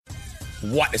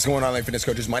What is going on, online fitness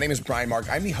coaches? My name is Brian Mark.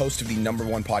 I'm the host of the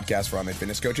 #1 podcast for online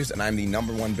fitness coaches, and I'm the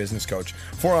 #1 business coach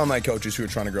for online coaches who are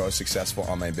trying to grow a successful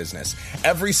online business.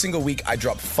 Every single week, I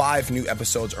drop 5 new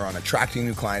episodes around attracting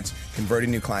new clients,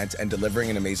 converting new clients, and delivering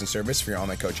an amazing service for your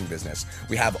online coaching business.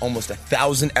 We have almost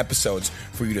 1,000 episodes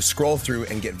for you to scroll through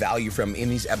and get value from, and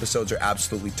these episodes are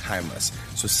absolutely timeless.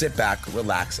 So sit back,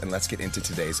 relax, and let's get into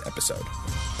today's episode.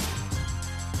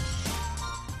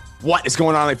 What is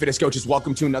going on, online fitness coaches?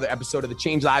 Welcome to another episode of the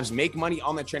Change Lives, Make Money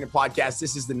Online Training Podcast.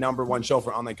 This is the #1 show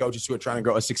for online coaches who are trying to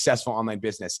grow a successful online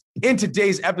business. In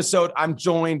today's episode, I'm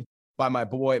joined by my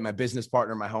boy, my business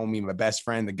partner, my homie, my best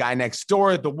friend, the guy next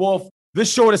door, the wolf, the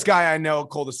shortest guy I know,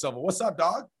 Cole De Silva. What's up,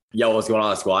 dog? Yo, what's going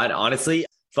on, squad? Honestly,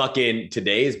 fucking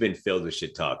today has been filled with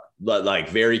shit talk, like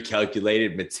very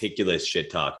calculated, meticulous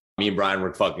shit talk. Me and Brian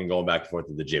were fucking going back and forth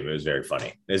to the gym. It was very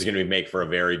funny. It's going to make for a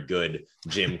very good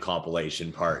gym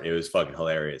compilation part. It was fucking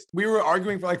hilarious. We were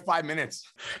arguing for like 5 minutes.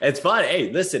 It's fun.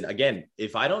 Hey, listen, again,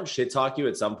 if I don't shit talk you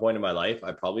at some point in my life,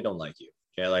 I probably don't like you.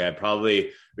 Okay. Like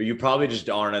you probably just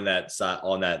aren't on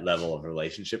that level of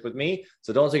relationship with me.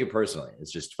 So don't take it personally.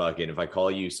 It's just fucking, if I call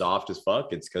you soft as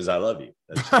fuck, it's because I love you.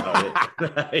 That's just how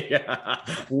it is. Yeah.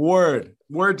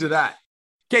 Word to that.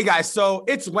 Okay, guys, so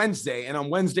it's Wednesday, and on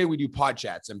Wednesday, we do pod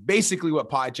chats. And basically what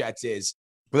pod chats is,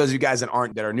 for those of you guys that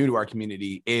are new to our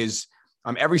community, is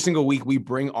every single week we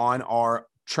bring on our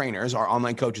trainers, our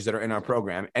online coaches that are in our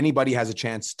program. Anybody has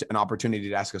an opportunity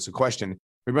to ask us a question.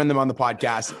 We bring them on the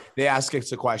podcast. They ask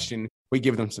us a question. We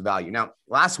give them some value. Now,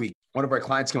 last week, one of our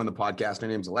clients came on the podcast. Her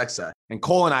name's Alexa. And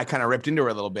Cole and I kind of ripped into her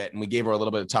a little bit, and we gave her a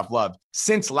little bit of tough love.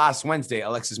 Since last Wednesday,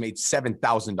 Alexa's made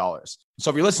 $7,000. So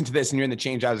if you're listening to this and you're in the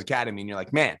Change Lives Academy and you're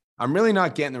like, man, I'm really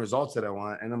not getting the results that I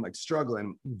want, and I'm like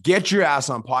struggling, get your ass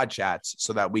on pod chats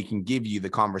so that we can give you the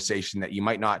conversation that you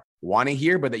might not want to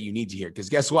hear, but that you need to hear. Because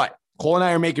guess what? Cole and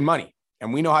I are making money,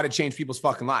 and we know how to change people's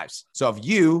fucking lives. So if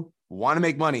you want to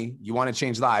make money, you want to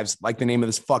change lives, like the name of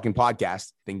this fucking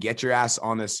podcast, then get your ass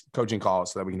on this coaching call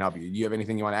so that we can help you. Do you have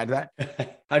anything you want to add to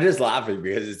that? I'm just laughing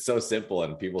because it's so simple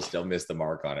and people still miss the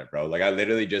mark on it, bro. Like I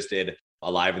literally just did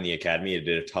a live in the academy. I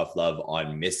did a tough love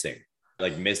on missing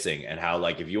and how,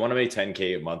 like, if you want to make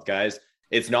 10K a month, guys,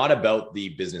 it's not about the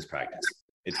business practice.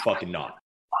 It's fucking not.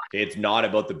 It's not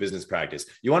about the business practice.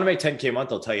 You want to make 10K a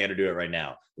month? I'll tell you how to do it right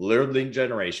now. Learn lead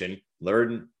generation,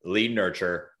 learn lead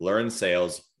nurture, learn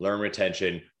sales, learn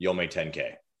retention. You'll make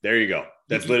 10K. There you go.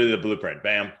 That's literally the blueprint.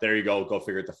 Bam. There you go. Go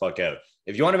figure it the fuck out.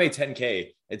 If you want to make 10K,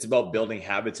 it's about building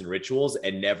habits and rituals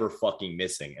and never fucking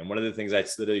missing. And one of the things I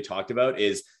literally talked about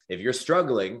is if you're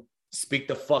struggling, speak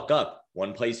the fuck up.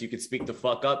 One place you could speak the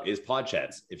fuck up is pod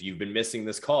chats. If you've been missing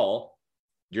this call,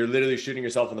 you're literally shooting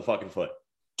yourself in the fucking foot.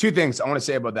 2 things I want to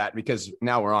say about that, because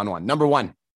now we're on one. Number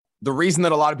 1, the reason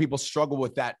that a lot of people struggle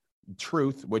with that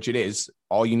truth, which it is,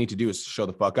 all you need to do is show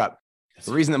the fuck up.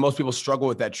 The reason that most people struggle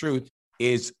with that truth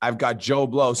is I've got Joe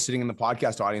Blow sitting in the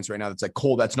podcast audience right now that's like,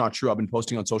 Cole, that's not true. I've been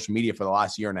posting on social media for the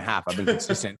last year and a half. I've been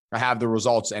consistent. I have the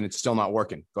results and it's still not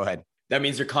working. Go ahead. That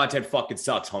means your content fucking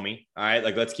sucks, homie. All right.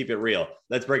 Like, let's keep it real.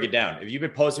 Let's break it down. If you've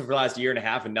been posting for the last year and a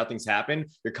half and nothing's happened,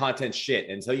 your content's shit.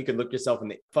 Until you can look yourself in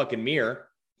the fucking mirror,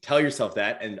 tell yourself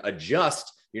that and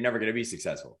adjust, you're never going to be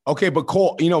successful. Okay. But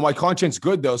Cole, my content's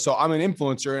good though. So I'm an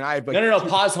influencer and I have No.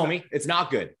 Pause, homie. It's not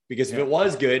good, because if it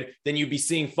was good, then you'd be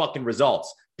seeing fucking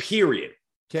results, period.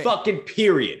 Okay. Fucking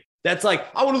period. That's like,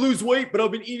 I want to lose weight, but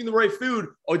I've been eating the right food.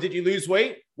 Oh, did you lose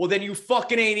weight? Well, then you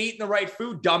fucking ain't eating the right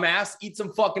food, dumbass. Eat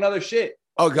some fucking other shit.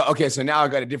 Okay. So now I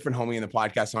got a different homie in the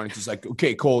podcast audience. It's like,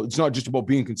 okay, Cole, it's not just about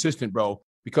being consistent, bro,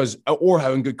 or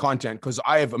having good content, because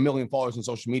I have 1 million followers on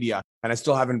social media and I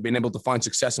still haven't been able to find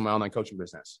success in my online coaching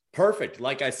business. Perfect.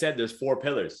 Like I said, there's 4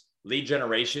 pillars: lead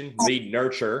generation, lead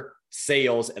nurture,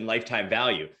 sales, and lifetime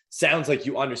value. Sounds like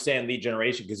you understand lead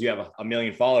generation because you have 1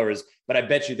 million followers, but I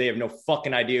bet you they have no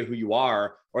fucking idea who you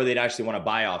are, or they'd actually want to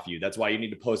buy off you. That's why you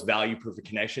need to post value, proof of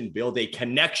connection, build a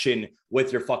connection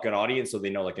with your fucking audience so they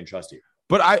know they can trust you.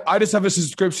 But I just have a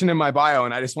subscription in my bio,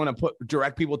 and I just want to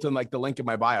direct people to like the link in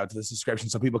my bio to the subscription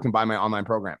so people can buy my online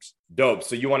programs. Dope.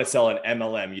 So you want to sell an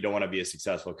MLM. You don't want to be a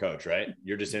successful coach, right?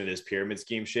 You're just into this pyramid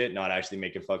scheme shit, not actually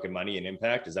making fucking money and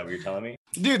impact. Is that what you're telling me?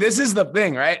 Dude, this is the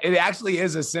thing, right? It actually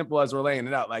is as simple as we're laying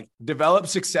it out. Like, develop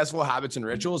successful habits and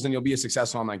rituals, and you'll be a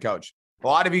successful online coach. A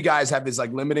lot of you guys have this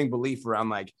like limiting belief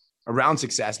around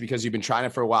success because you've been trying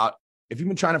it for a while. If you've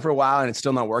been trying it for a while and it's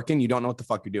still not working, you don't know what the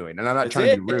fuck you're doing. And I'm not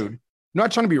trying to be rude. I'm not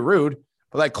trying to be rude,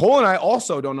 but like Cole and I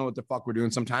also don't know what the fuck we're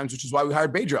doing sometimes, which is why we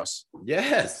hired Bedros.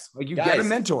 Yes. Like, you get a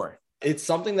mentor. It's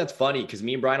something that's funny because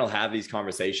me and Brian will have these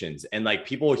conversations and like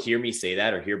people will hear me say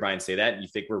that or hear Brian say that. And you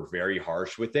think we're very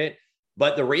harsh with it.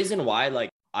 But the reason why, like,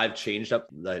 I've changed up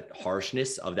the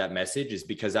harshness of that message is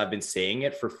because I've been saying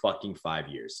it for fucking 5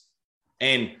 years.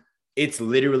 And it's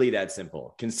literally that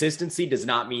simple. Consistency does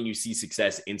not mean you see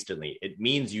success instantly. It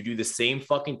means you do the same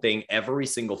fucking thing every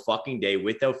single fucking day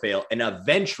without fail. And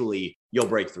eventually you'll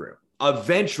break through.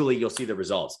 Eventually you'll see the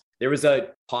results. There was a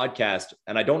podcast,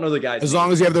 and I don't know the guy's As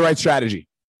long as you have the right strategy.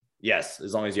 Yes,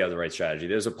 as long as you have the right strategy.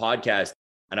 There's a podcast,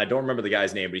 and I don't remember the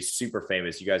guy's name, but he's super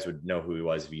famous. You guys would know who he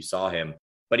was if you saw him.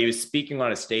 But he was speaking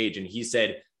on a stage, and he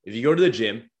said, if you go to the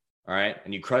gym, all right,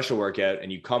 and you crush a workout,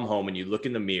 and you come home and you look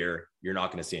in the mirror, you're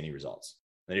not going to see any results.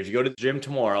 And if you go to the gym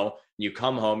tomorrow and you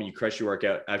come home and you crush your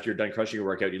workout, after you're done crushing your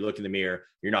workout, you look in the mirror,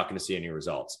 you're not going to see any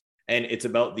results. And it's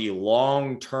about the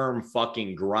long-term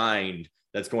fucking grind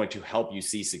that's going to help you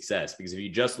see success. Because if you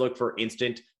just look for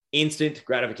instant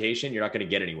gratification, you're not going to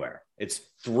get anywhere. It's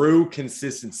through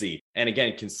consistency. And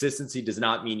again, consistency does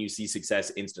not mean you see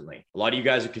success instantly. A lot of you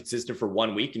guys are consistent for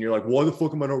 1 week and you're like, why the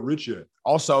fuck am I not rich yet?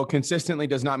 Also, consistently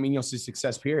does not mean you'll see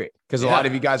success, period. Because a lot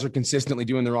of you guys are consistently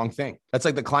doing the wrong thing. That's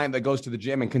like the client that goes to the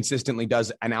gym and consistently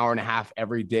does an hour and a half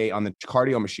every day on the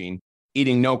cardio machine,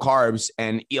 eating no carbs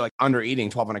and under eating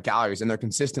 1,200 calories. And they're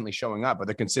consistently showing up, but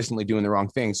they're consistently doing the wrong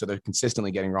thing. So they're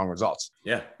consistently getting wrong results.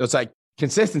 Yeah. So it's like,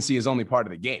 consistency is only part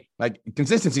of the game. Like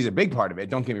consistency is a big part of it.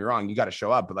 Don't get me wrong. You got to show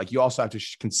up, but like you also have to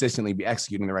consistently be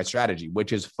executing the right strategy,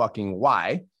 which is fucking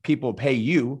why people pay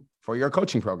you for your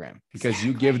coaching program, because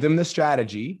you give them the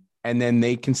strategy and then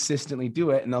they consistently do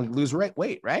it and they'll lose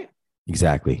weight, right?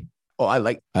 Exactly. Oh, I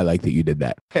like that you did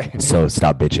that. So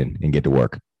stop bitching and get to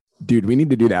work. Dude, we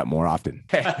need to do that more often.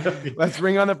 Let's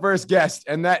bring on the first guest.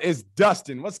 And that is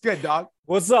Dustin. What's good, dog?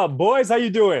 What's up, boys? How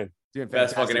you doing? Doing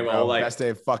best fucking day of my whole life. Best day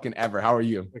of fucking ever. How are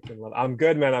you? I'm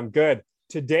good, man. I'm good.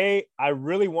 Today, I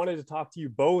really wanted to talk to you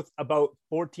both about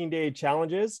 14-day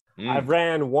challenges. I've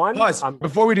ran one. Pause.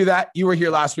 Before we do that, you were here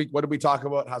last week. What did we talk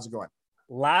about? How's it going?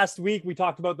 Last week, we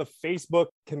talked about the Facebook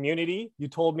community. You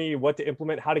told me what to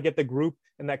implement, how to get the group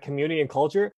and that community and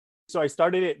culture. So I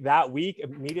started it that week.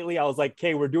 Immediately, I was like,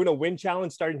 okay, we're doing a win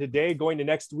challenge starting today, going to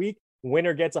next week.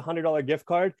 Winner gets a $100 gift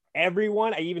card.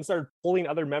 Everyone, I even started pulling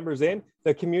other members in.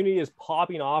 The community is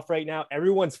popping off right now.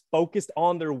 Everyone's focused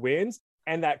on their wins,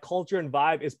 and that culture and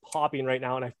vibe is popping right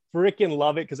now. And I freaking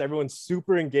love it because everyone's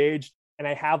super engaged. And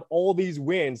I have all these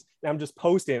wins and I'm just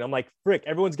posting. I'm like, frick,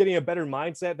 everyone's getting a better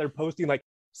mindset. They're posting like,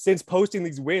 since posting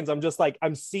these wins, I'm just like,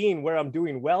 I'm seeing where I'm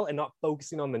doing well and not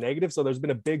focusing on the negative. So there's been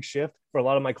a big shift for a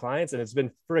lot of my clients, and it's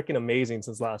been freaking amazing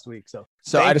since last week. So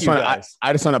I just want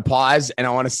to pause, and I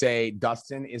want to say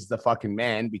Dustin is the fucking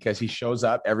man because he shows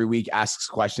up every week, asks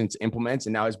questions, implements,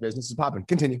 and now his business is popping.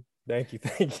 Continue. Thank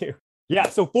you. Yeah.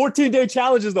 So 14-day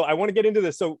challenges though. I want to get into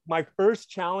this. So my first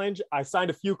challenge, I signed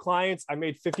a few clients. I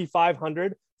made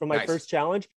 $5,500 from my first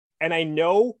challenge. And I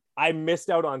know I missed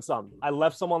out on some. I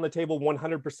left some on the table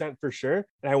 100% for sure.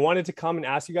 And I wanted to come and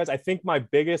ask you guys, I think my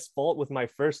biggest fault with my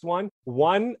first one,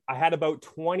 I had about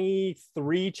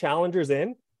 23 challengers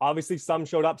in. Obviously, some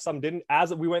showed up, some didn't.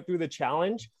 As we went through the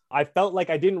challenge, I felt like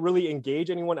I didn't really engage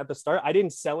anyone at the start. I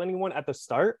didn't sell anyone at the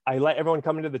start. I let everyone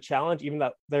come into the challenge, even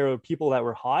though there were people that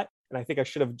were hot. And I think I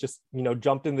should have just,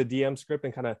 jumped in the DM script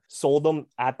and kind of sold them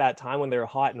at that time when they were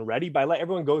hot and ready. But I let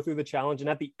everyone go through the challenge. And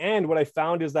at the end, what I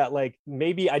found is that like,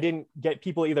 maybe I didn't get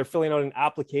people either filling out an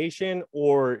application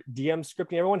or DM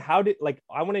scripting everyone.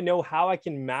 I want to know how I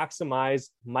can maximize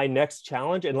my next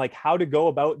challenge and like how to go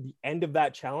about the end of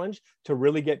that challenge to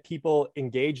really get people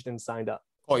engaged and signed up.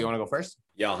 Oh, you want to go first?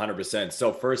 Yeah, 100%.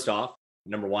 So first off,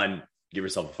 number one, give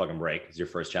yourself a fucking break. It's your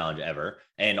first challenge ever.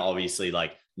 And obviously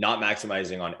like, not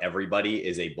maximizing on everybody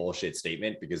is a bullshit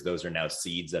statement because those are now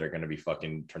seeds that are going to be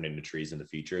fucking turned into trees in the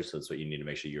future. So that's what you need to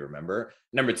make sure you remember.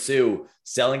 Number two,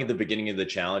 selling at the beginning of the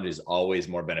challenge is always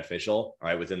more beneficial, all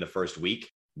right, within the first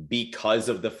week, because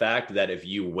of the fact that if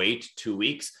you wait 2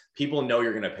 weeks, people know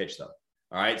you're going to pitch them.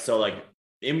 All right. So like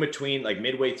in between, like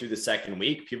midway through the second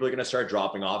week, people are going to start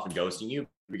dropping off and ghosting you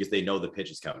because they know the pitch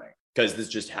is coming. Because this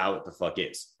is just how it the fuck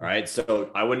is. All right.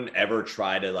 So I wouldn't ever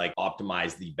try to like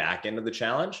optimize the back end of the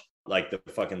challenge. Like the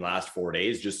fucking last 4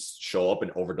 days, just show up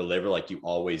and over deliver like you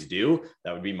always do.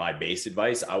 That would be my base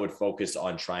advice. I would focus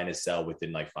on trying to sell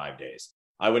within like 5 days.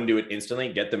 I wouldn't do it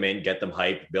instantly. Get them in, get them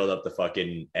hyped, build up the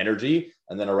fucking energy.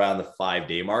 And then around the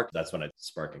 5-day mark, that's when I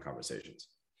spark in conversations.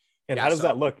 And how does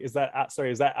that look? Is that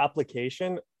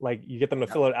application? Like you get them to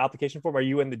fill out an application form? Are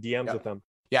you in the DMs with them?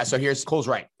 Yeah. So here's Cole's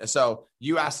right. So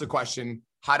you asked the question,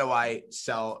 how do I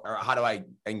sell or how do I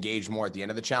engage more at the end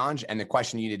of the challenge? And the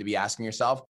question you need to be asking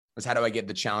yourself was, how do I get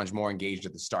the challenge more engaged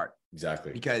at the start?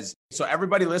 Exactly. Because so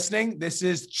everybody listening, this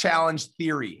is challenge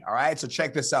theory. All right. So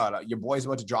check this out. Your boy's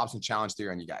about to drop some challenge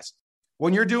theory on you guys.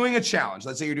 when you're doing a challenge,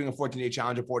 let's say you're doing a 14-day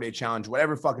challenge, a 4-day challenge,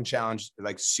 whatever fucking challenge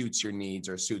like suits your needs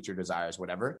or suits your desires,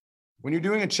 whatever. When you're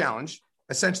doing a challenge,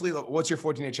 essentially, what's your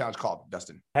 14-day challenge called,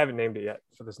 Dustin? I haven't named it yet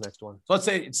for this next one. So let's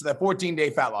say it's the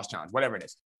 14-day fat loss challenge, whatever it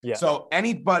is. Yeah. So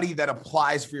anybody that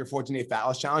applies for your 14-day fat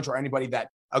loss challenge or anybody that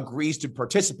agrees to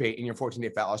participate in your 14-day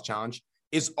fat loss challenge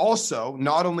is also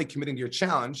not only committing to your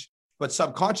challenge, but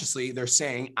subconsciously they're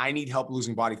saying, I need help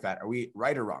losing body fat. Are we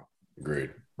right or wrong? Agreed.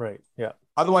 Right. Yeah.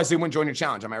 Otherwise, they wouldn't join your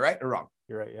challenge. Am I right or wrong?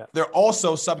 You're right. Yeah. They're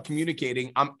also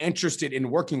sub-communicating, I'm interested in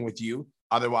working with you.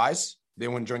 Otherwise, they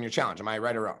wouldn't join your challenge. Am I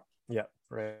right or wrong? Yeah.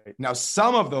 Right. Now,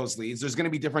 some of those leads, there's going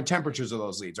to be different temperatures of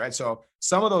those leads, right? So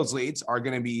some of those leads are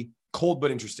going to be cold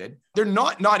but interested. They're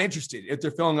not interested if they're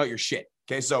filling out your shit.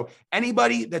 Okay. So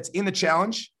anybody that's in the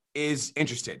challenge is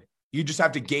interested. You just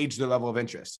have to gauge their level of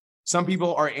interest. Some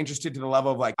people are interested to the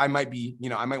level of like, I might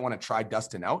want to try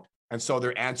Dustin out. And so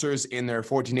their answers in their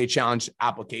 14-day challenge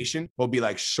application will be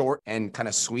like short and kind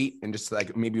of sweet and just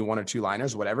like maybe 1 or 2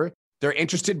 liners, whatever. They're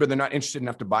interested, but they're not interested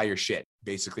enough to buy your shit,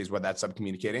 basically is what that's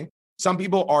sub-communicating. Some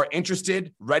people are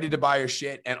interested, ready to buy your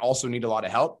shit, and also need a lot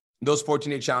of help. Those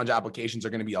 14-day challenge applications are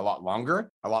going to be a lot longer,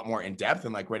 a lot more in depth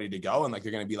and like ready to go. And like,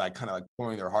 they're going to be like kind of like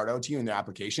pouring their heart out to you in their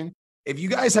application. If you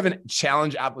guys have a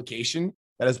challenge application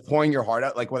that is pouring your heart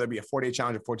out, like whether it be a 4-day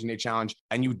challenge or 14-day challenge,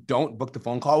 and you don't book the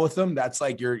phone call with them, that's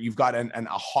like you've got a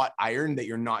hot iron that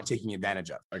you're not taking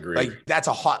advantage of. Agreed. Like that's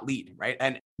a hot lead, right?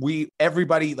 And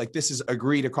everybody, like this is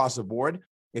agreed across the board.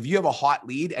 If you have a hot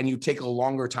lead and you take a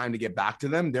longer time to get back to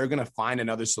them, they're going to find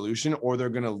another solution or they're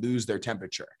going to lose their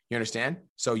temperature. You understand?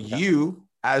 So you,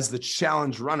 as the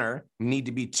challenge runner, need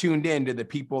to be tuned in to the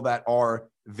people that are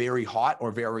very hot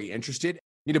or very interested.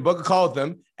 You need to book a call with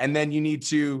them, and then you need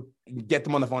to get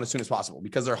them on the phone as soon as possible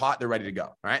because they're hot, they're ready to go.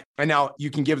 All right. And now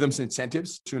you can give them some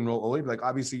incentives to enroll early. Like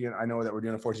obviously, I know that we're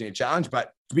doing a 14-day challenge,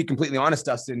 but to be completely honest,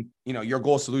 Dustin, your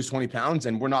goal is to lose 20 pounds,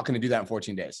 and we're not going to do that in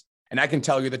 14 days. And I can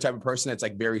tell you're the type of person that's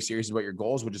like very serious about your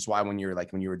goals, which is why when you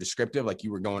were descriptive, like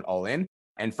you were going all in.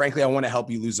 And frankly, I want to help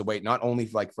you lose the weight, not only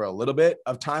like for a little bit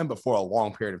of time, but for a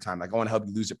long period of time. Like I want to help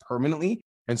you lose it permanently.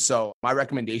 And so my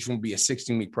recommendation would be a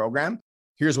 16-week program.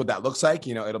 Here's what that looks like.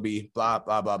 It'll be blah,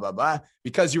 blah, blah, blah, blah.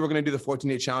 Because you were going to do the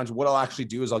 14-day challenge, what I'll actually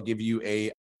do is I'll give you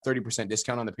a 30%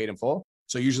 discount on the paid in full.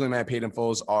 So usually my paid in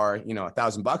fulls are,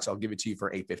 $1,000. I'll give it to you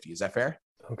for $850. Is that fair?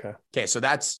 Okay. So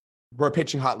we're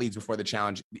pitching hot leads before the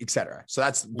challenge, et cetera. So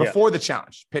that's before the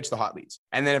challenge, pitch the hot leads.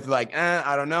 And then if you're like,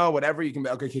 I don't know, whatever, you can be,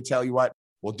 okay, tell you what,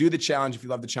 we'll do the challenge. If you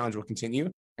love the challenge, we'll continue.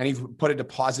 And if you put a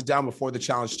deposit down before the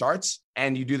challenge starts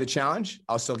and you do the challenge,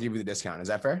 I'll still give you the discount. Is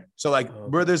that fair? So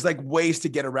where there's like ways to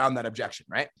get around that objection,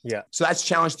 right? Yeah. So that's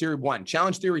challenge theory 1.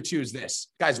 Challenge theory 2 is this.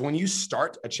 Guys, when you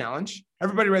start a challenge,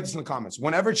 everybody write this in the comments.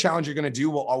 Whenever challenge you're going to do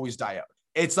will always die out.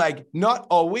 It's like not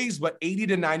always, but 80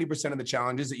 to 90% of the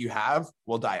challenges that you have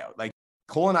will die out. Like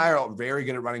Cole and I are very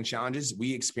good at running challenges.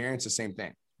 We experience the same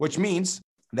thing, which means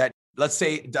that let's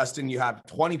say, Dustin, you have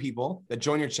 20 people that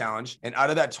join your challenge. And out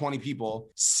of that 20 people,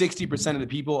 60% of the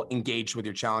people engage with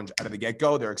your challenge out of the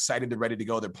get-go. They're excited. They're ready to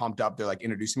go. They're pumped up. They're like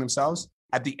introducing themselves.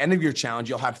 At the end of your challenge,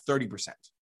 you'll have 30%. Do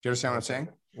you understand what I'm saying?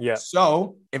 Yeah.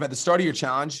 So if at the start of your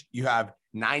challenge, you have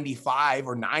 95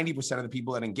 or 90% of the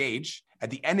people that engage, at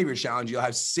the end of your challenge, you'll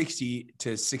have 60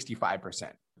 to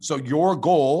 65%. So your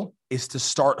goal is to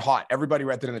start hot. Everybody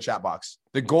write that in the chat box.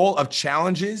 The goal of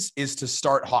challenges is to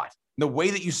start hot. The way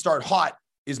that you start hot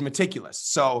is meticulous.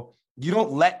 So you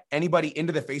don't let anybody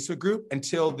into the Facebook group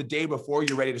until the day before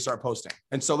you're ready to start posting.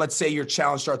 And so let's say your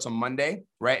challenge starts on Monday,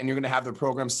 right? And you're going to have their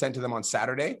programs sent to them on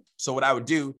Saturday. So what I would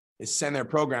do is send their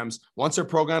programs. Once their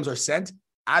programs are sent,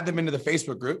 add them into the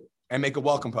Facebook group and make a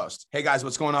welcome post. Hey guys,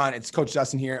 what's going on? It's Coach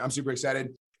Dustin here. I'm super excited.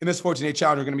 In this 14-day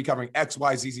challenge, we're going to be covering X,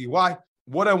 Y, Z, Z, Y.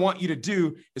 What I want you to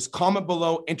do is comment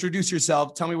below, introduce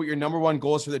yourself, tell me what your number 1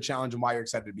 goal is for the challenge and why you're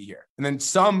excited to be here. And then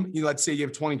let's say you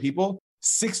have 20 people,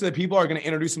 6 of the people are going to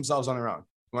introduce themselves on their own.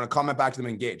 You want to comment back to them,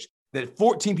 engage. The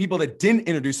 14 people that didn't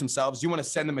introduce themselves, you want to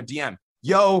send them a DM.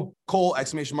 Yo, Cole, !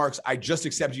 I just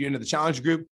accepted you into the challenge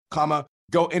group,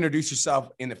 go introduce yourself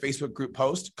in the Facebook group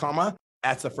post,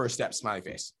 that's the first step, smiley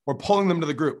face. We're pulling them to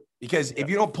the group because if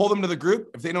you don't pull them to the group,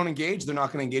 if they don't engage, they're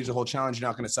not going to engage the whole challenge. You're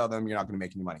not going to sell them. You're not going to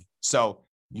make any money. So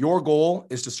your goal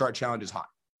is to start challenges hot.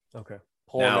 Okay.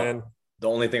 Pull them in. The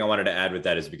only thing I wanted to add with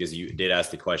that is because you did ask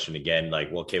the question again,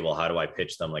 like, well, okay, well, how do I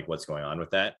pitch them? Like, what's going on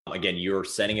with that? Again, you're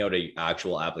sending out an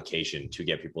actual application to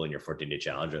get people in your 14-day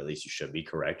challenge, or at least you should be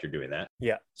correct. You're doing that.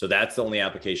 Yeah. So that's the only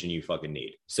application you fucking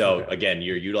need. So again,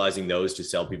 you're utilizing those to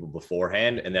sell people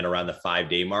beforehand. And then around the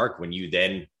 5-day mark, when you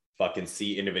then fucking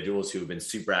see individuals who have been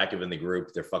super active in the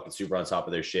group, they're fucking super on top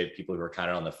of their shit, people who are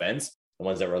kind of on the fence. the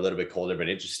ones that were a little bit colder but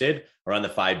interested, around the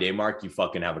 5-day mark, you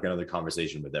fucking have another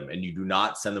conversation with them. And you do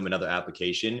not send them another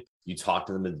application. You talk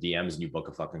to them in the DMs and you book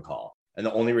a fucking call. And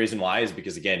the only reason why is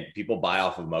because, again, people buy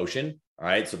off of emotion. All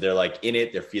right. So they're like in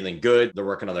it, they're feeling good, they're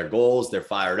working on their goals, they're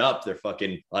fired up, they're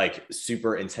fucking like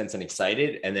super intense and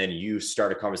excited. And then you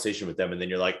start a conversation with them and then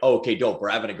you're like, oh, okay, dope. We're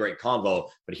having a great convo,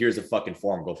 but here's a fucking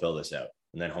form. Go fill this out.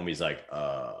 And then homie's like,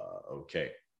 okay.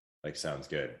 Like, sounds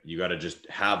good. You got to just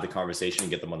have the conversation and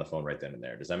get them on the phone right then and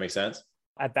there. Does that make sense?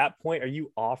 At that point, are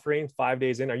you offering 5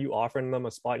 days in? Are you offering them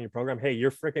a spot in your program? Hey, you're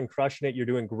freaking crushing it. You're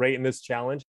doing great in this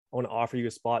challenge. I want to offer you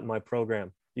a spot in my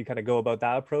program. You kind of go about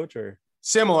that approach or?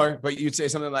 Similar, but you'd say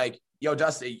something like, yo,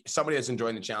 Dustin, somebody that's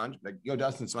enjoying the challenge. Like, yo,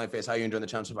 Dustin, smiley face, how are you enjoying the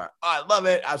challenge so far? Oh, I love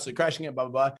it. Absolutely crushing it, blah,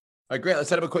 blah, blah. All right, great. Let's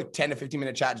set up a quick 10 to 15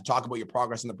 minute chat to talk about your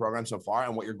progress in the program so far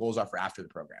and what your goals are for after the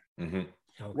program. Mm-hmm.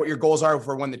 Okay. What your goals are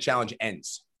for when the challenge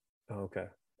ends. Okay.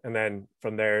 And then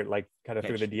from there, like kind of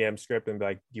through the DM script and be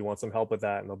like, do you want some help with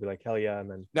that? And they'll be like, hell yeah. And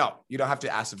then no, you don't have to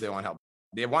ask if they want help.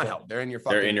 They want help. They're in your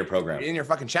program. In your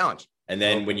fucking challenge. And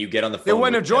then when you get on the phone, they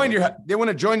wouldn't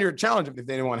have joined your challenge if they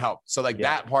didn't want help. So like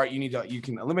that part, you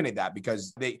can eliminate that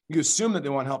because you assume that they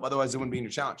want help. Otherwise they wouldn't be in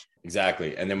your challenge.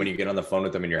 Exactly. And then when you get on the phone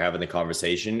with them and you're having the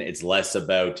conversation, it's less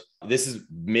about, this is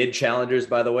mid challengers,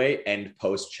 by the way, and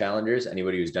post challengers,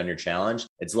 anybody who's done your challenge.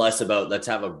 It's less about, let's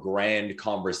have a grand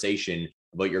conversation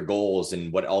about your goals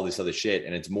and what all this other shit.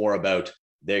 And it's more about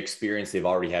the experience they've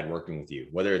already had working with you,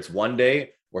 whether it's 1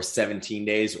 day or 17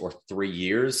 days or 3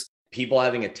 years. People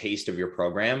having a taste of your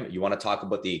program, you want to talk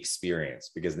about the experience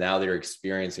because now they're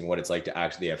experiencing what it's like to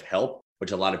actually have help,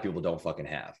 which a lot of people don't fucking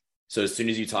have. So as soon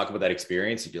as you talk about that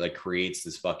experience, it like creates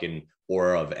this fucking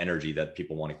aura of energy that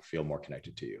people want to feel more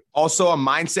connected to you. Also, a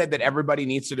mindset that everybody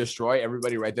needs to destroy,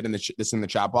 everybody write that in this in the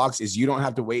chat box, is you don't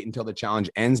have to wait until the challenge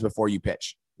ends before you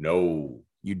pitch. No.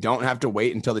 You don't have to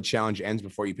wait until the challenge ends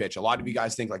before you pitch. A lot of you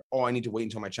guys think like, oh, I need to wait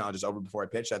until my challenge is over before I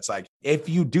pitch. That's like, if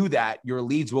you do that, your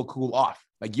leads will cool off.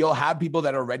 Like you'll have people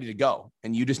that are ready to go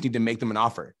and you just need to make them an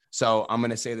offer. So I'm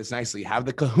going to say this nicely, have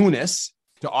the kahunas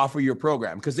to offer your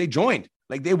program because they joined,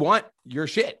 like they want your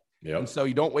shit. Yep. And so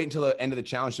you don't wait until the end of the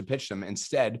challenge to pitch them.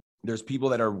 Instead, there's people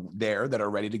that are there that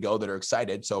are ready to go, that are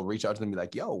excited. So reach out to them and be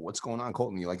like, yo, what's going on,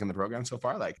 Colton? You liking the program so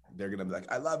far? Like, they're going to be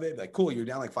like, I love it. Like, cool. You're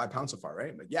down like 5 pounds so far,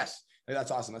 right? Like, yes,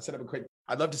 that's awesome.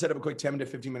 I'd love to set up a quick 10 to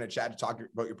 15 minute chat to talk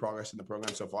about your progress in the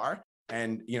program so far.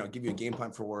 And, give you a game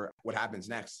plan for what happens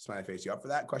next. Smiley face. You up for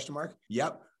that? Question mark.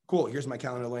 Yep. Cool. Here's my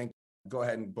calendar link. Go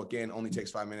ahead and book in. Only takes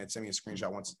 5 minutes. Send me a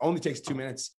screenshot once. Only takes 2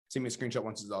 minutes. Send me a screenshot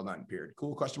once it's all done. Period.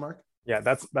 Cool. Question mark. Yeah,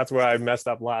 that's where I messed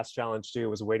up last challenge too,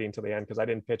 was waiting till the end because I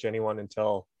didn't pitch anyone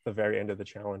until the very end of the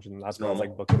challenge. And that's when I was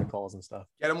like booking the calls and stuff.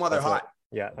 Get them while they're hot.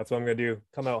 That's what I'm going to do.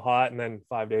 Come out hot and then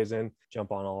 5 days in,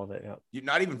 jump on all of it. Yeah. You're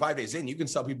not even 5 days in. You can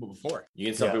sell people before. You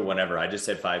can sell people whenever. I just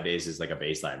said 5 days is like a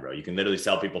baseline, bro. You can literally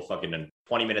sell people fucking in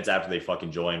 20 minutes after they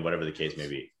fucking join, whatever the case may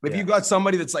be. If you got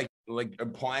somebody that's like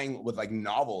applying with like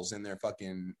novels in their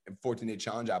fucking 14-day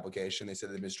challenge application, they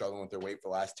said they've been struggling with their weight for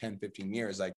the last 10, 15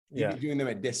 years. Like you're doing them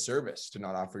a disservice to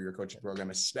not offer your coaching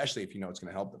program, especially if you know it's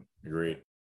going to help them. Agreed.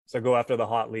 So go after the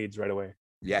hot leads right away.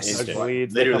 Yes.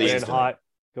 Leads, literally in hot,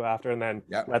 go after, and then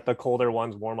let the colder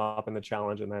ones warm up in the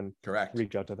challenge and then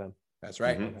reach out to them. That's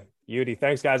right. Okay. Yudi,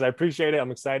 thanks guys. I appreciate it.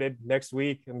 I'm excited. Next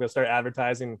week, I'm going to start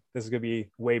advertising. This is going to be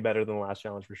way better than the last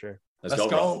challenge for sure. Let's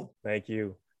go. Thank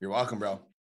you. You're welcome, bro.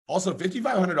 Also,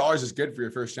 $5,500 is good for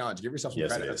your first challenge. Give yourself some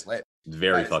credit. It's lit. It's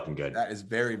very fucking good. That is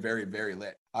very, very, very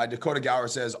lit. Dakota Gower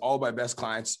says, all my best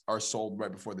clients are sold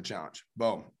right before the challenge.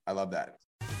 Boom. I love that.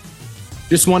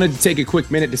 Just wanted to take a quick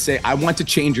minute to say, I want to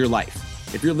change your life.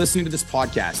 If you're listening to this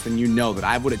podcast, then you know that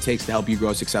I have what it takes to help you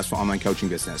grow a successful online coaching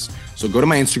business. So go to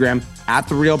my Instagram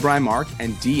 @TheRealBrianMark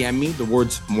and DM me the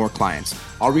words more clients.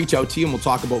 I'll reach out to you and we'll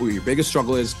talk about what your biggest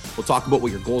struggle is. We'll talk about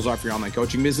what your goals are for your online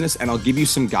coaching business, and I'll give you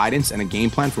some guidance and a game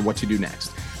plan for what to do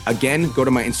next. Again, go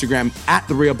to my Instagram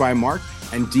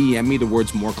 @TheRealBrianMark and DM me the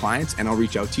words more clients, and I'll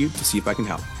reach out to you to see if I can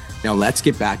help. Now let's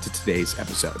get back to today's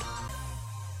episode.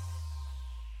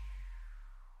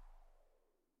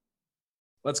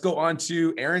 Let's go on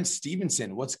to Aaron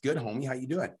Stevenson. What's good, homie? How you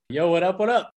doing? Yo, what up? What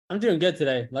up? I'm doing good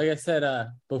today. Like I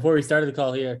said, before we started the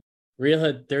call here, Real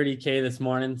hit 30K this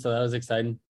morning. So that was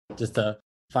exciting just to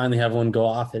finally have one go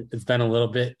off. It's been a little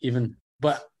bit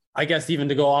but I guess even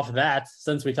to go off of that,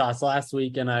 since we talked last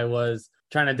week and I was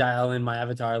trying to dial in my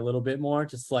avatar a little bit more,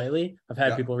 just slightly. I've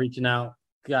had people reaching out,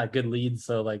 got good leads.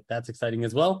 So like, that's exciting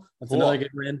as well. That's another good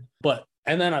win.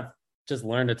 And then I've just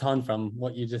learned a ton from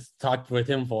what you just talked with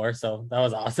him for. So that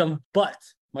was awesome. But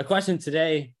my question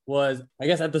today was, I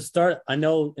guess at the start, I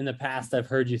know in the past I've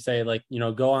heard you say like,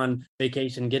 go on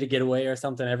vacation, get a getaway or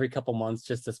something every couple months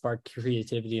just to spark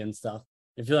creativity and stuff.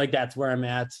 I feel like that's where I'm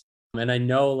at. And I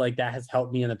know like that has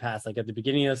helped me in the past. Like at the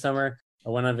beginning of the summer, I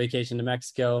went on vacation to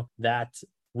Mexico. That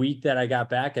week that I got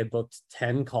back, I booked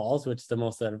 10 calls, which is the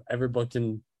most that I've ever booked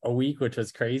in a week, which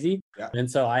was crazy. Yeah. And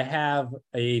so I have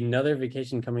another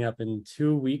vacation coming up in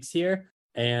 2 weeks here.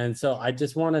 And so I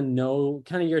just want to know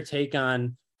kind of your take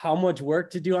on how much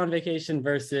work to do on vacation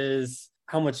versus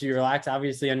how much you relax.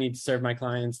 Obviously, I need to serve my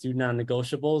clients, do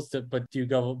non-negotiables, but do you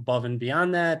go above and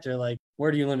beyond that? Or like,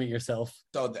 where do you limit yourself?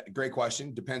 So great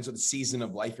question. Depends on the season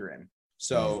of life you're in.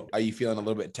 So are you feeling a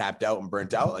little bit tapped out and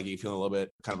burnt out? Like, are you feeling a little bit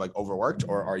kind of like overworked,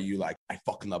 or are you like, I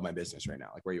fucking love my business right now?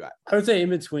 Like, where are you at? I would say in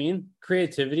between.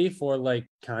 Creativity for like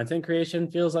content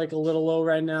creation feels like a little low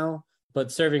right now,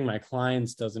 but serving my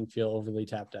clients doesn't feel overly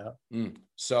tapped out.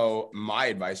 So my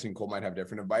advice, and Cole might have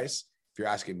different advice. If you're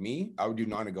asking me, I would do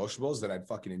non-negotiables that I'd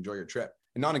fucking enjoy your trip.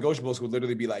 And non-negotiables would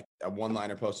literally be like a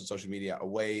one-liner post on social media,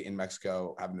 away in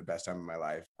Mexico, having the best time of my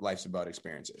life. Life's about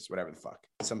experiences, whatever the fuck.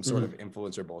 Some sort of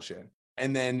influencer bullshit.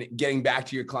 And then getting back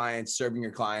to your clients, serving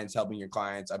your clients, helping your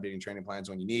clients, updating training plans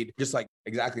when you need, just like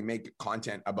exactly make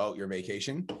content about your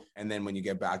vacation. And then when you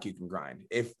get back, you can grind.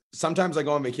 If sometimes I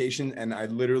go on vacation and I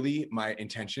literally, my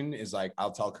intention is like,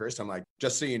 I'll tell Chris, I'm like,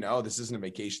 just so you know, this isn't a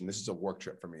vacation. This is a work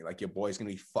trip for me. Like your boy's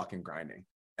going to be fucking grinding.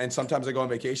 And sometimes I go on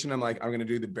vacation. I'm like, I'm going to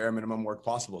do the bare minimum work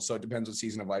possible. So it depends what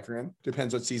season of life you're in.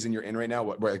 Depends what season you're in right now,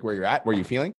 where you're at, where you're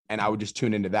feeling. And I would just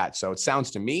tune into that. So it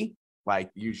sounds to me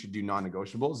like you should do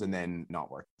non-negotiables and then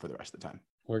not work for the rest of the time.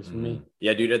 Works for me.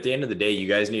 Yeah, dude, at the end of the day, you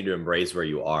guys need to embrace where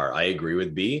you are. I agree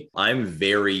with B. I'm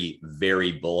very,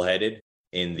 very bullheaded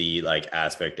in the like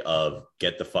aspect of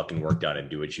get the fucking work done and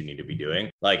do what you need to be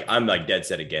doing. Like I'm like dead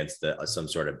set against some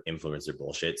sort of influencer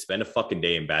bullshit. Spend a fucking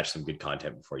day and batch some good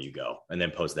content before you go and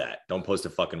then post that. Don't post a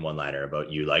fucking one-liner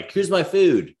about you like, here's my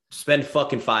food. Spend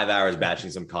fucking 5 hours batching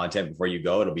some content before you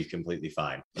go. It'll be completely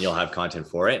fine. And you'll have content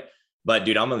for it. But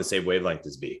dude, I'm on the same wavelength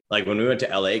as B. Like when we went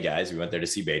to LA, guys, we went there to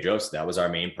see Bedros. That was our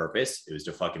main purpose. It was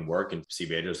to fucking work and see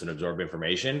Bedros and absorb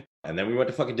information. And then we went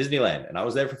to fucking Disneyland and I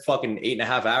was there for fucking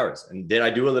 8.5 hours. And did I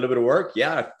do a little bit of work?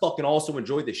 Yeah. I fucking also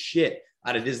enjoyed the shit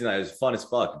out of Disneyland. It was fun as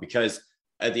fuck because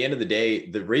at the end of the day,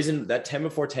 the reason that 10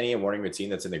 before 10 a.m. morning routine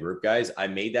that's in the group, guys, I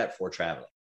made that for traveling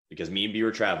because me and B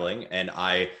were traveling and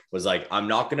I was like, I'm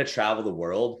not going to travel the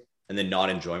world and then not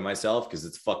enjoy myself because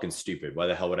it's fucking stupid. Why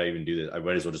the hell would I even do this? I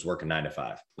might as well just work a 9 to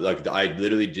 5. Like I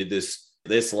literally did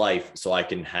this life so I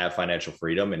can have financial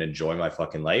freedom and enjoy my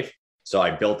fucking life. So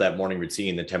I built that morning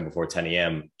routine, the 10 before 10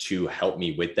 a.m. to help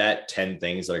me with that 10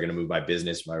 things that are going to move my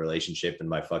business, my relationship, and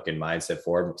my fucking mindset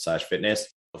forward /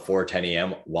 fitness before 10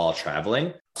 a.m. while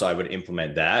traveling. So I would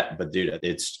implement that. But dude,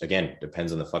 it's again,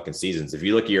 depends on the fucking seasons. If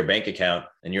you look at your bank account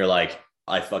and you're like,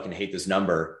 I fucking hate this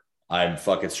number, I'm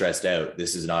fucking stressed out,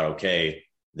 this is not okay,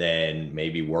 then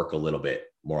maybe work a little bit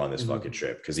more on this fucking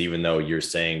trip. Because even though you're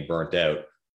saying burnt out,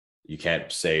 you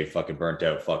can't say fucking burnt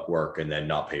out, fuck work, and then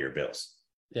not pay your bills.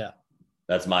 Yeah.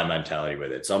 That's my mentality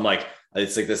with it. So I'm like,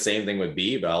 it's like the same thing with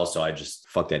B, but also I just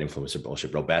fuck that influencer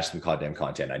bullshit, bro. Batch some goddamn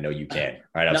content. I know you can.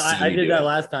 All right. I did that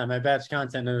last time. I batched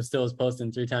content and it still was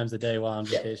posting 3 times a day while on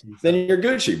vacation. So. Then you're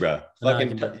Gucci, bro.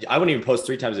 Fucking, I wouldn't even post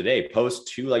 3 times a day. Post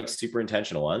 2 like super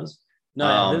intentional ones.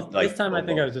 No, this time I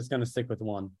think I was just going to stick with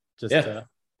one. Just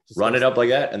run it up like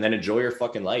that and then enjoy your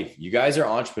fucking life. You guys are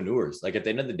entrepreneurs. Like at the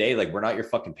end of the day, like we're not your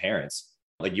fucking parents.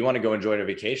 Like you want to go enjoy a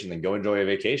vacation, then go enjoy a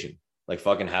vacation. Like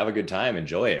fucking have a good time,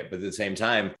 enjoy it. But at the same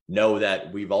time, know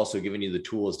that we've also given you the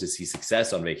tools to see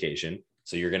success on vacation.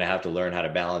 So you're going to have to learn how to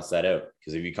balance that out.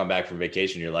 Because if you come back from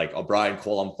vacation, you're like, oh, Brian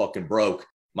Cole, I'm fucking broke.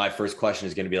 My first question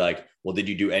is going to be like, well, did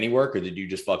you do any work or did you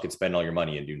just fucking spend all your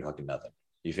money and do fucking nothing?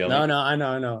 You feel me? No, I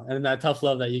know. And that tough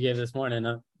love that you gave this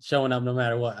morning, showing up no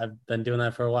matter what. I've been doing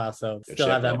that for a while. So still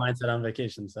have that mindset on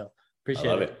vacation. So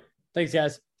appreciate it. Thanks,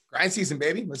 guys. Grind season,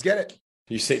 baby. Let's get it.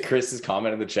 You say Chris's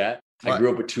comment in the chat. What? I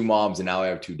grew up with 2 moms and now I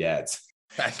have 2 dads.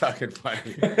 That's fucking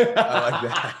funny. I like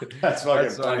that. That's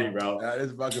fucking funny, bro. That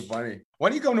is fucking funny.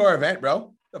 When do you come to our event,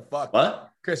 bro? The fuck?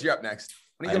 What? Chris, you're up next.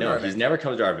 I know. He's never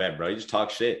comes to our event, bro. You just talk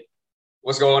shit.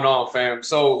 What's going on, fam?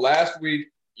 So last week,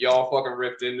 y'all fucking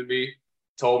ripped into me.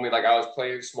 Told me like I was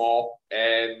playing small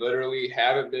and literally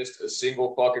haven't missed a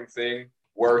single fucking thing.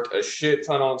 Worked a shit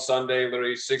ton on Sunday,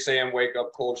 literally 6 a.m. wake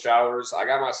up, cold showers. I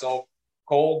got myself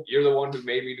cold. You're the one who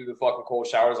made me do the fucking cold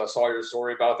showers. I saw your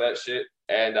story about that shit.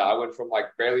 And I went from like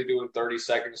barely doing 30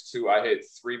 seconds to I hit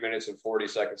 3 minutes and 40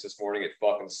 seconds this morning. It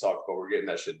fucking sucked, but we're getting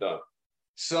that shit done.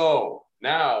 So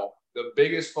now the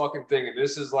biggest fucking thing, and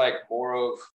this is like more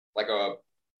of like a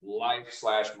life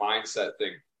 / mindset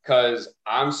thing. Because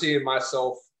I'm seeing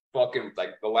myself fucking like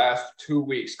the last 2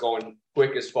 weeks going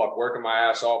quick as fuck, working my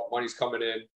ass off. Money's coming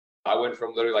in. I went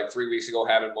from literally like 3 weeks ago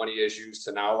having money issues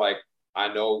to now like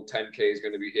I know 10K is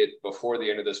going to be hit before the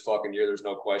end of this fucking year. There's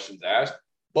no questions asked.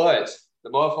 But the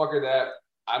motherfucker that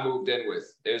I moved in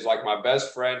with is like my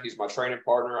best friend. He's my training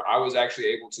partner. I was actually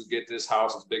able to get this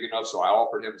house. It's big enough, so I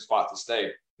offered him a spot to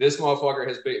stay. This motherfucker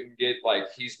has been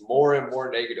he's more and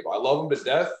more negative. I love him to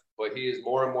death, but he is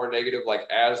more and more negative like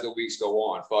as the weeks go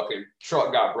on. Fucking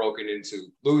truck got broken into,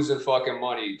 losing fucking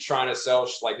money, trying to sell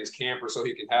like his camper so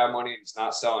he can have money and it's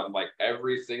not selling. Like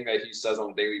everything that he says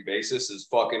on a daily basis is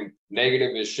fucking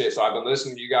negative as shit. So I've been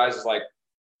listening to you guys is like,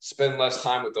 spend less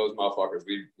time with those motherfuckers.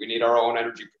 We need our own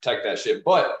energy, protect that shit.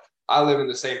 But I live in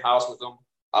the same house with them.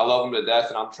 I love him to death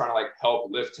and I'm trying to like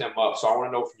help lift him up. So I want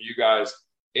to know from you guys,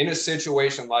 in a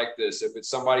situation like this, if it's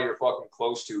somebody you're fucking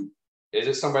close to, is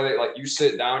it somebody that like you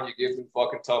sit down, you give them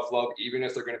fucking tough love, even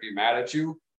if they're going to be mad at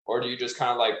you? Or do you just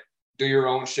kind of like do your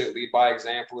own shit, lead by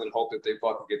example and hope that they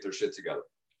fucking get their shit together?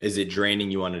 Is it draining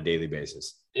you on a daily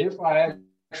basis? If I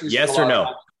actually yes or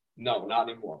no? No, not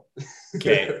anymore.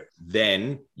 Okay.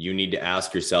 Then you need to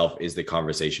ask yourself, is the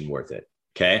conversation worth it?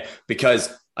 Okay.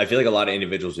 Because I feel like a lot of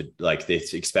individuals would like, they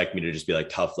expect me to just be like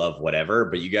tough love, whatever,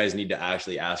 but you guys need to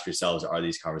actually ask yourselves, are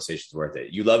these conversations worth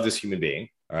it? You love this human being.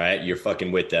 All right. You're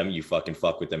fucking with them. You fucking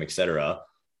fuck with them, etc.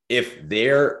 If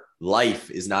their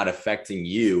life is not affecting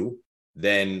you,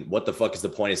 then what the fuck is the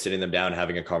point of sitting them down and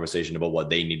having a conversation about what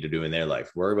they need to do in their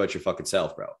life? Worry about your fucking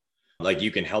self, bro. Like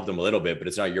you can help them a little bit, but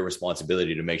it's not your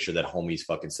responsibility to make sure that homie's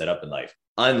fucking set up in life,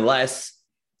 unless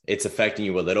it's affecting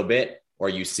you a little bit or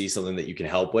you see something that you can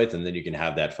help with, and then you can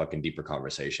have that fucking deeper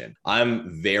conversation.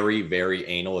 I'm very, very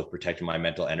anal with protecting my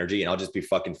mental energy, and I'll just be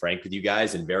fucking frank with you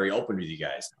guys and very open with you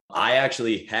guys. I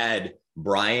actually had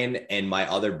Brian and my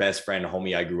other best friend,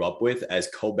 homie I grew up with, as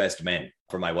co-best men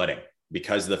for my wedding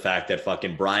because of the fact that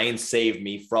fucking Brian saved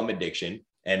me from addiction.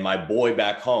 And my boy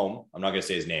back home, I'm not going to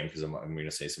say his name because I'm going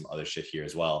to say some other shit here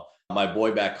as well. My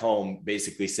boy back home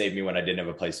basically saved me when I didn't have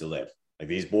a place to live. Like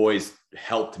these boys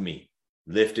helped me,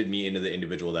 lifted me into the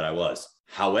individual that I was.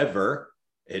 However,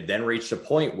 it then reached a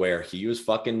point where he was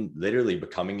fucking literally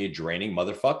becoming a draining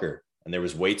motherfucker. And there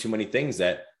was way too many things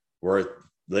that were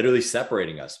literally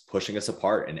separating us, pushing us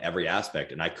apart in every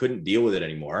aspect. And I couldn't deal with it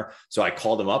anymore. So I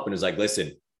called him up and was like,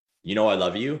 listen, you know, I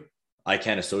love you. I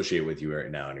can't associate with you right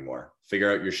now anymore.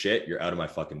 Figure out your shit. You're out of my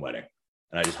fucking wedding.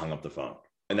 And I just hung up the phone.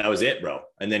 And that was it, bro.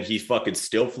 And then he fucking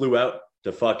still flew out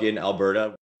to fucking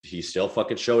Alberta. He still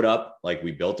fucking showed up. Like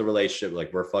we built a relationship,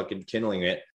 like we're fucking kindling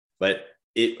it, but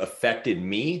it affected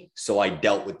me. So I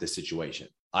dealt with the situation.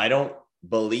 I don't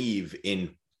believe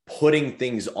in putting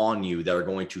things on you that are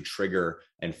going to trigger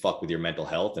and fuck with your mental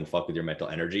health and fuck with your mental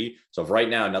energy. So if right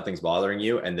now nothing's bothering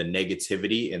you and the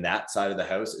negativity in that side of the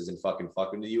house isn't fucking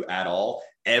with you at all,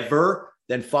 ever,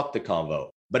 then fuck the convo.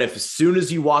 But if as soon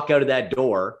as you walk out of that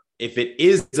door, if it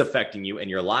is affecting you and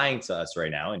you're lying to us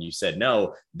right now and you said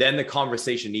no, then the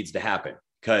conversation needs to happen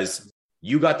because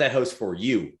you got that house for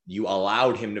you. You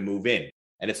allowed him to move in.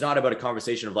 And it's not about a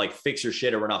conversation of like, fix your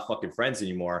shit or we're not fucking friends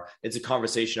anymore. It's a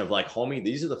conversation of like, homie,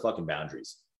 these are the fucking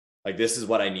boundaries. Like, this is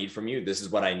what I need from you. This is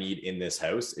what I need in this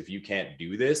house. If you can't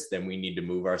do this, then we need to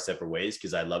move our separate ways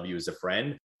because I love you as a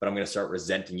friend, but I'm going to start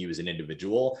resenting you as an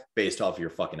individual based off of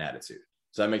your fucking attitude.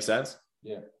 Does that make sense?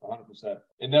 Yeah, 100%.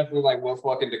 And definitely like what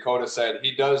fucking Dakota said,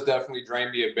 he does definitely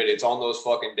drain me a bit. It's on those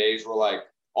fucking days where like,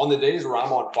 on the days where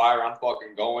I'm on fire, I'm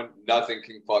fucking going, nothing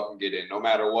can fucking get in. No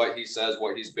matter what he says,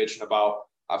 what he's bitching about,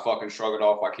 I fucking shrug it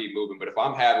off. I keep moving. But if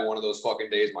I'm having one of those fucking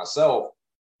days myself,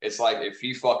 it's like if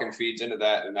he fucking feeds into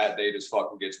that, then that day just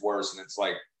fucking gets worse. And it's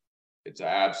like, it's an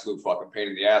absolute fucking pain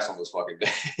in the ass on those fucking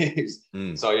days.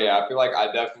 So yeah, I feel like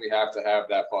I definitely have to have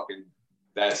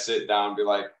that sit down, be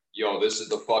like, yo, this is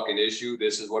the fucking issue.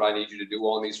 This is what I need you to do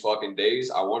on these fucking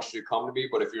days. I want you to come to me,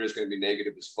 but if you're just going to be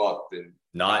negative as fuck, then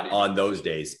not on those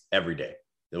days, every day.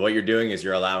 What you're doing is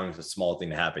you're allowing a small thing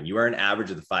to happen. You are an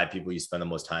average of the 5 people you spend the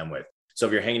most time with. So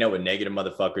if you're hanging out with negative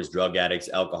motherfuckers, drug addicts,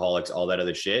 alcoholics, all that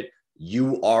other shit,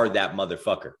 you are that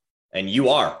motherfucker. And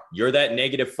you're that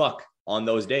negative fuck on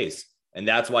those days. And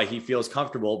that's why he feels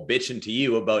comfortable bitching to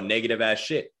you about negative ass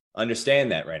shit.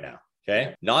 Understand that right now.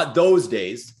 Okay. Not those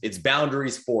days. It's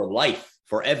boundaries for life,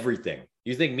 for everything.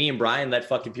 You think me and Brian let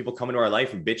fucking people come into our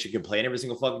life and bitch and complain every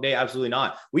single fucking day? Absolutely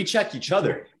not. We check each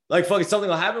other. Like fucking something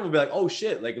will happen. We'll be like, oh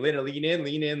shit. Like lean in.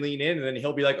 And then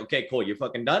he'll be like, okay, cool. You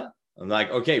fucking done? I'm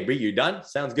like, okay, Bree, you done?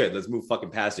 Sounds good. Let's move fucking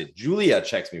past it. Julia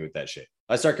checks me with that shit.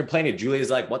 I start complaining. Julia's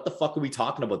like, what the fuck are we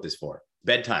talking about this for?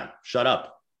 Bedtime. Shut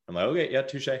up. I'm like, okay, yeah,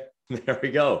 touche. There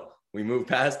we go. We move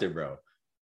past it, bro.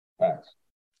 Facts.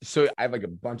 So I have like a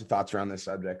bunch of thoughts around this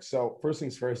subject. So first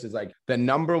things first is like the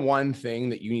number one thing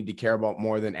that you need to care about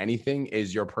more than anything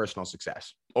is your personal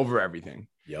success over everything.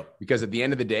 Yep. Because at the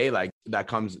end of the day, like that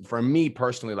comes from me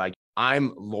personally, like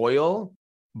I'm loyal,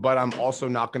 but I'm also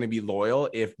not going to be loyal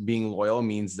if being loyal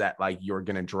means that like you're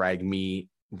going to drag me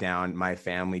down, my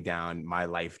family down, my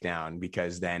life down,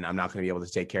 because then I'm not going to be able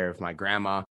to take care of my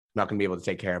grandma. I'm not going to be able to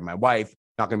take care of my wife.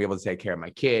 Not going to be able to take care of my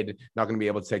kid. Not going to be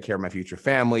able to take care of my future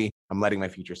family. I'm letting my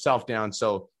future self down.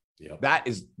 So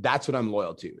that's what I'm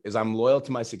loyal to, is I'm loyal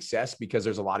to my success because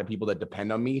there's a lot of people that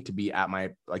depend on me to be at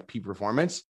my like peak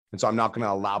performance. And so I'm not going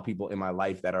to allow people in my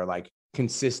life that are like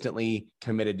consistently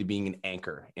committed to being an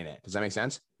anchor in it. Does that make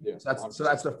sense? Yeah. So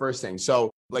that's the first thing.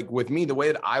 So like with me, the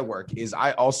way that I work is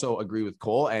I also agree with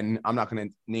Cole, and I'm not going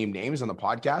to name names on the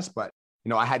podcast, but you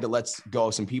know, I had to let go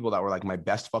of some people that were like my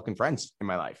best fucking friends in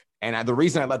my life. And the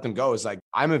reason I let them go is like,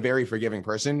 I'm a very forgiving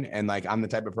person. And like, I'm the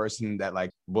type of person that like,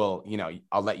 will, you know,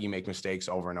 I'll let you make mistakes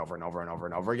over and over and over and over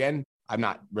and over again. I'm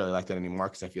not really like that anymore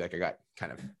because I feel like I got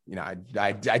kind of, you know,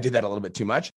 I did that a little bit too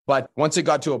much. But once it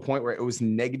got to a point where it was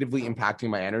negatively impacting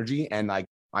my energy and like,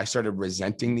 I started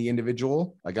resenting the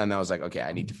individual, like, and I was like, okay,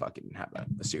 I need to fucking have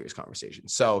a serious conversation.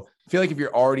 So I feel like if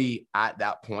you're already at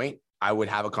that point, I would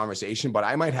have a conversation, but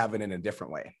I might have it in a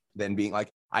different way than being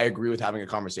like, I agree with having a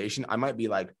conversation. I might be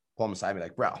like, pull him aside and be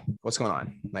like, bro, what's going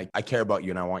on? Like, I care about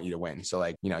you and I want you to win. So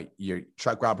like, you know, your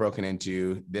truck got broken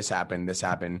into, this happened.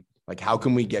 Like, how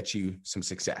can we get you some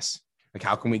success? Like,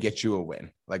 how can we get you a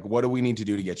win? Like, what do we need to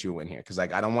do to get you a win here? Cause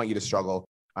like, I don't want you to struggle.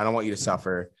 I don't want you to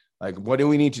suffer. Like, what do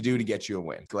we need to do to get you a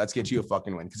win? Let's get you a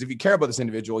fucking win. Cause if you care about this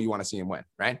individual, you want to see him win,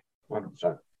 right?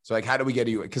 100%. So like, how do we get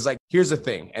you? Because like, here's the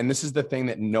thing. And this is the thing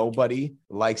that nobody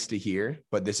likes to hear,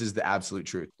 but this is the absolute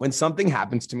truth. When something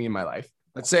happens to me in my life,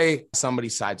 let's say somebody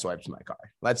sideswipes my car.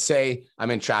 Let's say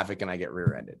I'm in traffic and I get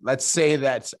rear-ended. Let's say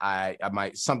that I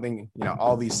might something, you know,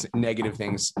 all these negative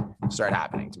things start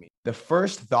happening to me. The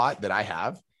first thought that I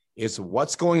have is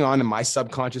what's going on in my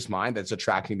subconscious mind that's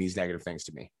attracting these negative things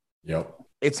to me. Yep.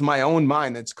 It's my own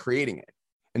mind that's creating it.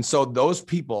 And so those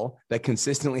people that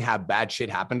consistently have bad shit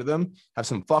happen to them have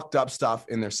some fucked up stuff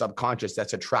in their subconscious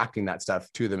that's attracting that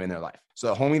stuff to them in their life. So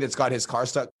the homie that's got his car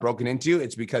broken into,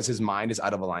 it's because his mind is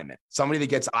out of alignment. Somebody that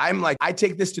gets, I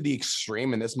take this to the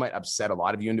extreme, and this might upset a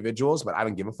lot of you individuals, but I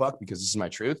don't give a fuck because this is my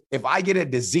truth. If I get a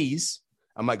disease,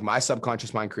 I'm like, my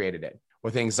subconscious mind created it.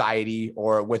 With anxiety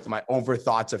or with my over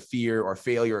thoughts of fear or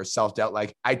failure or self-doubt.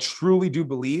 Like, I truly do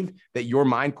believe that your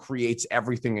mind creates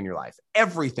everything in your life,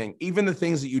 everything, even the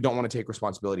things that you don't want to take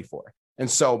responsibility for. And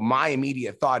so my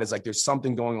immediate thought is like, there's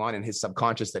something going on in his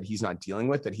subconscious that he's not dealing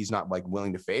with, that he's not like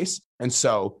willing to face. And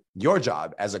so your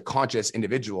job as a conscious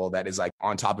individual that is like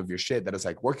on top of your shit, that is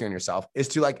like working on yourself, is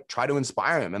to like try to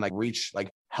inspire him and like reach,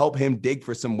 like help him dig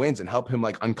for some wins and help him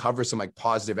like uncover some like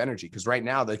positive energy. Cause right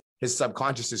now his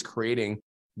subconscious is creating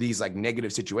these like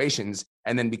negative situations.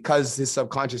 And then because his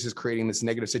subconscious is creating this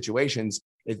negative situations,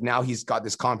 now he's got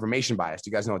this confirmation bias.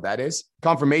 Do you guys know what that is?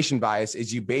 Confirmation bias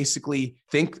is you basically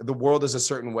think the world is a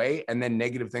certain way and then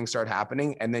negative things start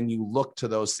happening. And then you look to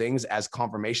those things as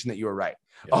confirmation that you were right.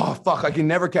 Yeah. Oh, fuck, I can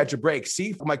never catch a break.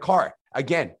 See, my car,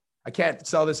 again, I can't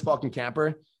sell this fucking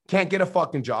camper. Can't get a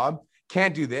fucking job.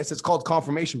 Can't do this. It's called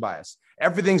confirmation bias.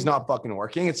 Everything's not fucking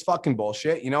working. It's fucking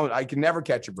bullshit. You know, I can never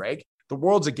catch a break. The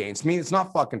world's against me. It's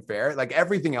not fucking fair. Like,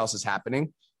 everything else is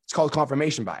happening. It's called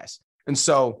confirmation bias. And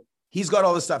so he's got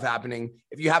all this stuff happening.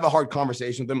 If you have a hard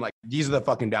conversation with him, like, these are the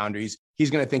fucking boundaries, he's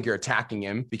going to think you're attacking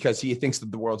him because he thinks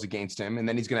that the world's against him. And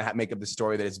then he's going to make up the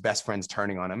story that his best friend's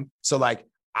turning on him. So like,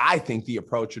 I think the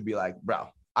approach would be like, bro,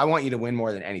 I want you to win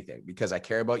more than anything because I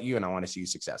care about you and I want to see you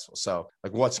successful. So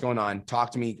like, what's going on?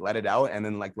 Talk to me, let it out. And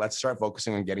then like, let's start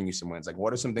focusing on getting you some wins. Like,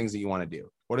 what are some things that you want to do?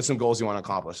 What are some goals you want to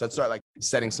accomplish? Let's start like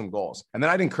setting some goals. And then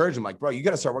I'd encourage him like, bro, you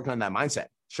got to start working on that mindset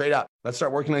straight up. Let's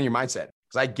start working on your mindset.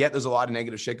 Because I get there's a lot of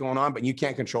negative shit going on, but you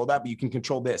can't control that, but you can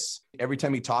control this. Every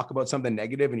time you talk about something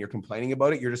negative and you're complaining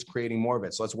about it, you're just creating more of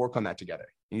it. So let's work on that together.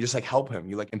 And you just like help him.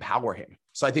 You like empower him.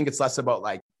 So I think it's less about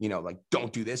like, you know, like,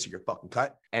 don't do this or you're fucking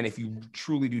cut. And if you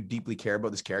truly do deeply care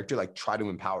about this character, like, try to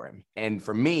empower him. And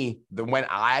for me, when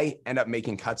I end up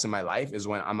making cuts in my life is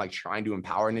when I'm like trying to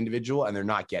empower an individual and they're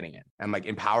not getting it. I'm like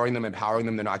empowering them,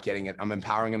 they're not getting it. I'm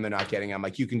empowering them, they're not getting it. I'm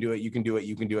like, you can do it, you can do it,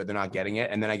 you can do it. They're not getting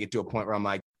it. And then I get to a point where I'm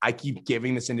like, I keep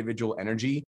giving this individual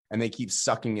energy and they keep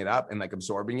sucking it up and like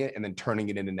absorbing it and then turning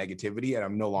it into negativity. And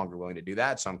I'm no longer willing to do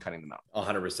that. So I'm cutting them out.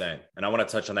 100%. And I want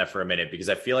to touch on that for a minute because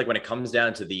I feel like when it comes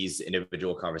down to these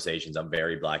individual conversations, I'm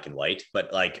very black and white,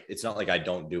 but like, it's not like I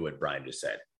don't do what Brian just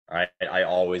said. All right. I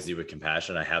always do with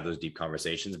compassion. I have those deep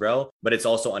conversations, bro. But it's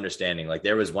also understanding. Like,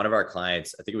 there was one of our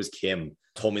clients, I think it was Kim,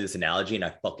 told me this analogy and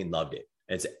I fucking loved it.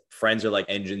 And it's friends are like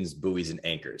engines, buoys, and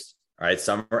anchors. All right.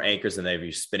 Some are anchors and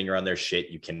they're spinning around their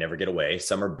shit. You can never get away.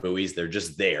 Some are buoys. They're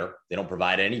just there. They don't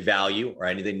provide any value or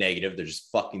anything negative. They're just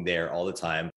fucking there all the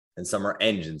time. and some are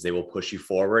engines. They will push you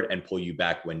forward and pull you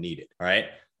back when needed. All right.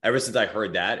 Ever since I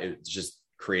heard that, it just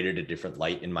created a different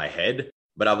light in my head.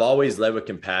 But I've always led with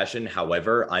compassion.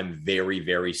 However, I'm very,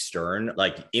 very stern.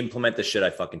 Like, implement the shit I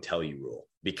fucking tell you rule.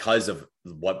 Because of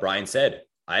what Brian said,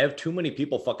 I have too many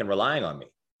people fucking relying on me.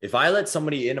 If I let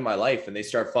somebody into my life and they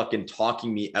start fucking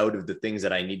talking me out of the things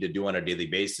that I need to do on a daily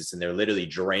basis, and they're literally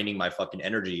draining my fucking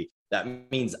energy,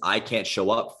 that means I can't show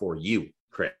up for you,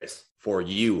 Chris, for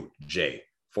you, Jay,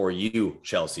 for you,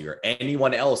 Chelsea, or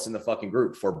anyone else in the fucking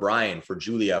group, for Brian, for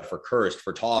Julia, for Kirst,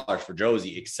 for Tosh, for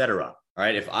Josie, etc. All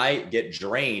right. If I get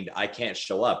drained, I can't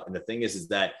show up. And the thing is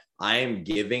that I am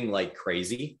giving like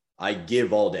crazy. I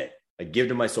give all day. I give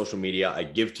to my social media. I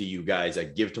give to you guys. I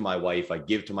give to my wife. I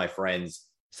give to my friends.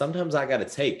 Sometimes I got to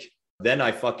take. Then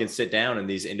I fucking sit down and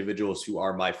these individuals who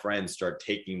are my friends start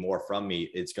taking more from me.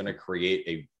 It's going to create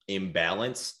a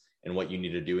imbalance in what you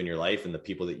need to do in your life and the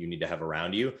people that you need to have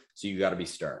around you. So you got to be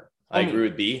stern. I agree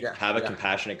with B. Have a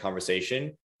compassionate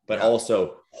conversation, but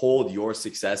also hold your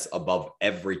success above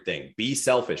everything. Be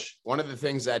selfish. One of the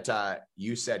things that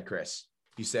you said, Chris,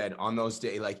 you said on those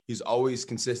days, like, he's always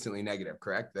consistently negative,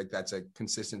 correct? Like, that's a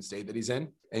consistent state that he's in.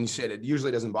 And you said it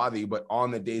usually doesn't bother you, but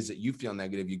on the days that you feel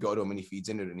negative, you go to him and he feeds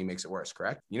into it and he makes it worse,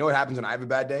 correct? You know what happens when I have a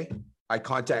bad day? I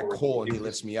contact Cole and he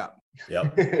lifts me up.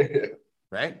 Yep.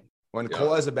 Right? When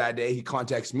Cole has a bad day, he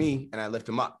contacts me and I lift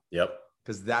him up. Yep.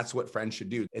 Because that's what friends should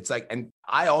do. It's like, and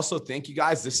I also think, you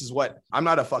guys, this is what, I'm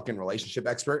not a fucking relationship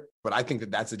expert, but I think that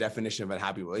that's the definition of a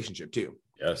happy relationship too.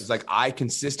 Yes. It's like, I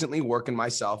consistently work on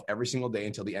myself every single day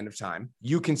until the end of time.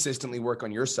 You consistently work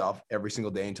on yourself every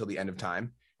single day until the end of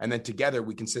time. And then together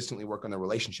we consistently work on the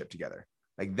relationship together.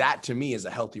 Like, that to me is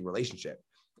a healthy relationship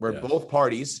where both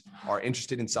parties are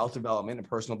interested in self-development and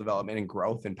personal development and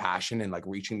growth and passion and like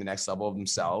reaching the next level of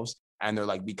themselves. And they're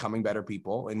like becoming better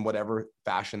people in whatever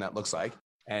fashion that looks like.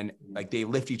 And like, they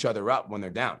lift each other up when they're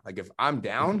down. Like, if I'm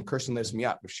down, Kirsten lifts me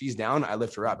up. If she's down, I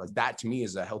lift her up. Like, that to me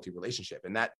is a healthy relationship.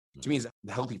 And that to me is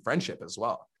a healthy friendship as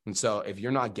well. And so if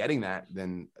you're not getting that,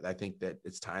 then I think that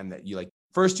it's time that you, like,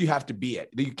 first you have to be it.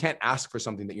 You can't ask for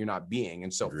something that you're not being.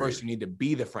 And so first you need to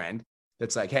be the friend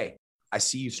that's like, hey, I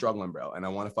see you struggling, bro, and I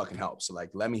want to fucking help. So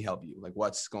like, let me help you. Like,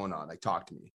 what's going on? Like, talk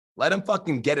to me. Let him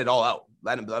fucking get it all out.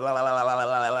 Let him blah, blah, blah, blah, blah,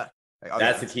 blah, blah. Like,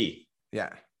 that's the key. Yeah.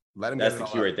 Let him. That's the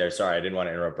key right there. Sorry, I didn't want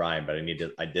to interrupt Brian, but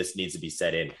this needs to be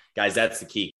set in. Guys, that's the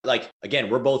key. Like, again,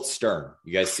 we're both stern.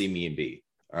 You guys see me and B.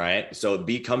 All right. So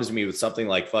B comes to me with something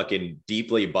like fucking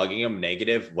deeply bugging him,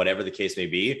 negative, whatever the case may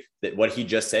be, that what he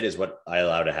just said is what I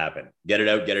allow to happen. Get it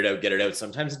out, get it out, get it out.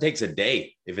 Sometimes it takes a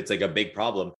day. If it's like a big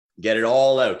problem, get it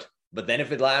all out. But then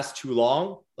if it lasts too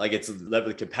long, like it's led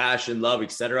with compassion, love,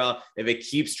 etc. If it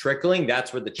keeps trickling,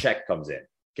 that's where the check comes in.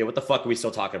 Okay, what the fuck are we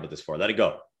still talking about this for? Let it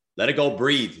go. Let it go,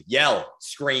 breathe, yell,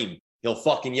 scream. He'll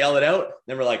fucking yell it out.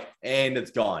 Then we're like, and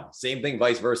it's gone. Same thing,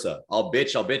 vice versa. I'll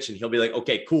bitch. And he'll be like,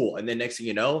 okay, cool. And then next thing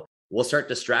you know, we'll start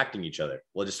distracting each other.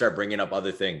 We'll just start bringing up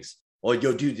other things. Oh,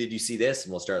 yo, dude, did you see this?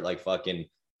 And we'll start like fucking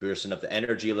boosting up the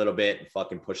energy a little bit and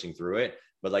fucking pushing through it.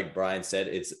 But like Brian said,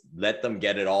 it's let them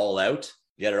get it all out,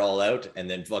 and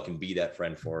then fucking be that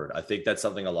friend forward. I think that's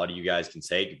something a lot of you guys can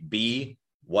take. Be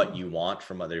what you want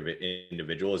from other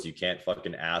individuals. You can't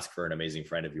fucking ask for an amazing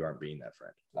friend if you aren't being that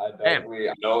friend. I definitely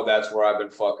know that's where I've been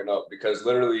fucking up, because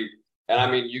literally, and I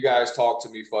mean, you guys talked to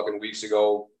me fucking weeks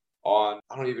ago on,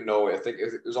 I don't even know, I think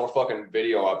it was on a fucking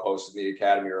video I posted in the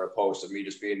academy, or a post of me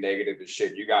just being negative as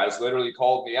shit. You guys literally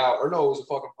called me out, or no, it was a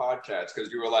fucking podcast,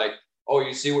 because you were like, oh,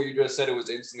 you see what you just said? It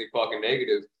was instantly fucking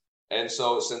negative. And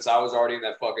so since I was already in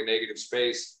that fucking negative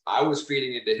space, I was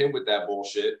feeding into him with that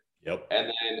bullshit. Yep. And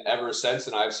then ever since,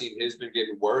 and I've seen his been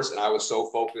getting worse. And I was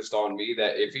so focused on me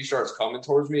that if he starts coming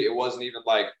towards me, it wasn't even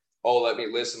like, oh, let me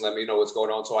listen, let me know what's going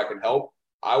on so I can help.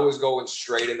 I was going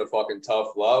straight into fucking tough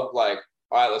love. Like,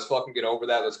 all right, let's fucking get over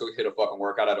that. Let's go hit a fucking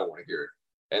workout. I don't want to hear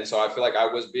it. And so I feel like I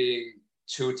was being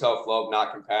too tough love,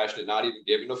 not compassionate, not even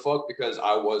giving a fuck, because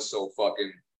I was so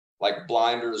fucking like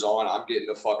blinders on. I'm getting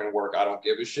to fucking work. I don't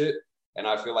give a shit. And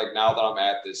I feel like now that I'm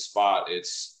at this spot,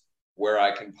 it's where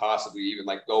I can possibly even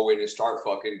like go in and start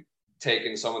fucking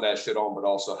taking some of that shit on, but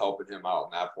also helping him out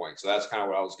in that point. So that's kind of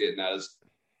what I was getting at, is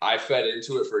I fed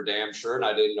into it for damn sure. And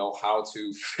I didn't know how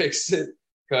to fix it,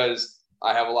 because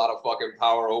I have a lot of fucking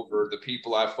power over the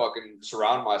people I fucking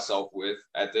surround myself with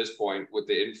at this point, with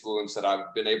the influence that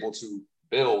I've been able to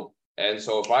build. And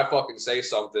so if I fucking say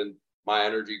something, my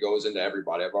energy goes into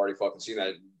everybody. I've already fucking seen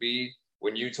that. B,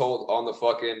 when you told on the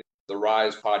fucking The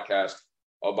Rise podcast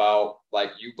about like,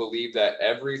 you believe that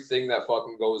everything that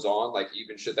fucking goes on, like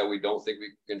even shit that we don't think we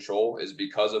can control, is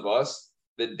because of us.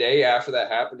 The day after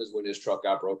that happened is when his truck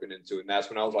got broken into. And that's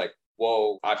when I was like,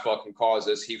 whoa, I fucking caused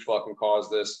this. He fucking caused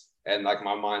this. And like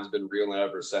my mind's been reeling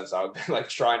ever since. I've been like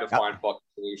trying to find fucking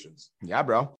solutions. Yeah,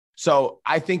 bro. So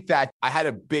I think that I had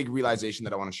a big realization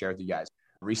that I want to share with you guys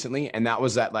recently. And that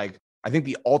was that, like, I think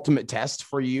the ultimate test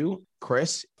for you,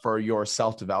 Chris, for your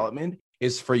self-development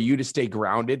is for you to stay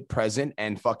grounded, present,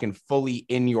 and fucking fully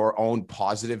in your own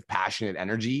positive, passionate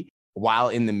energy while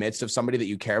in the midst of somebody that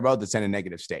you care about that's in a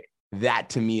negative state. That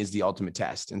to me is the ultimate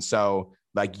test. And so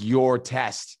like your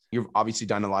test, you've obviously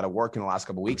done a lot of work in the last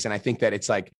couple of weeks. And I think that it's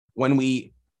like when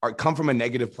we come from a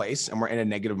negative place and we're in a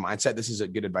negative mindset, this is a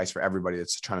good advice for everybody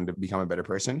that's trying to become a better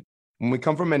person. When we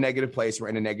come from a negative place, we're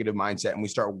in a negative mindset and we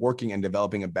start working and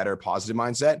developing a better positive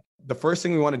mindset. The first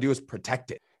thing we want to do is protect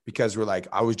it. Because we're like,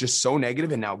 I was just so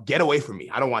negative and now get away from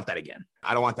me. I don't want that again.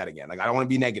 I don't want that again. Like, I don't want to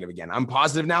be negative again. I'm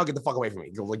positive now. Get the fuck away from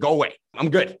me. Go away. I'm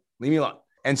good. Leave me alone.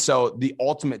 And so the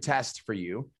ultimate test for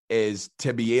you is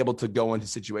to be able to go into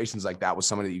situations like that with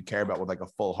somebody that you care about with like a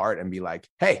full heart and be like,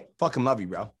 hey, fucking love you,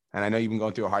 bro. And I know you've been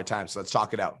going through a hard time. So let's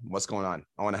talk it out. What's going on?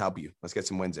 I want to help you. Let's get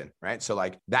some wins in. Right. So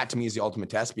like that to me is the ultimate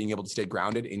test, being able to stay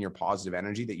grounded in your positive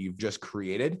energy that you've just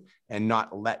created and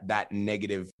not let that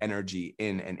negative energy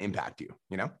in and impact you.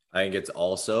 You know, I think it's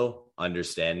also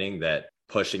understanding that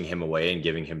pushing him away and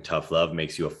giving him tough love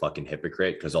makes you a fucking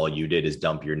hypocrite because all you did is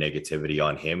dump your negativity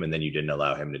on him and then you didn't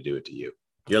allow him to do it to you.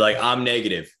 You're like, I'm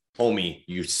negative, homie.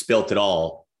 You spilt it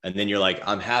all. And then you're like,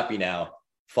 I'm happy now.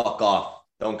 Fuck off.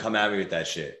 Don't come at me with that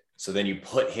shit. So then you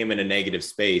put him in a negative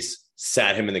space,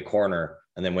 sat him in the corner,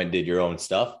 and then went and did your own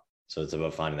stuff. So it's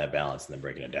about finding that balance and then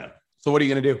breaking it down. So what are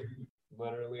you going to do?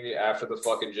 Literally after the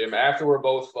fucking gym, after we're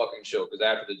both fucking chill, because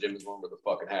after the gym is when we're the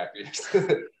fucking happiest.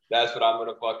 That's what I'm going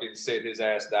to fucking sit his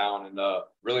ass down and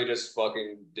really just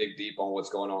fucking dig deep on what's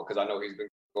going on. Because I know he's been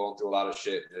going through a lot of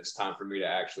shit. And it's time for me to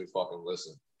actually fucking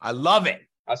listen. I love it.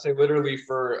 I say literally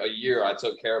for a year, I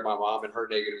took care of my mom in her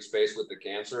negative space with the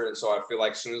cancer. And so I feel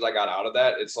like as soon as I got out of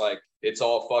that, it's like, it's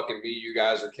all fucking me. You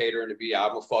guys are catering to me.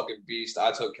 I'm a fucking beast.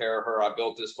 I took care of her. I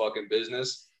built this fucking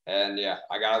business. And yeah,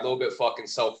 I got a little bit fucking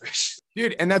selfish.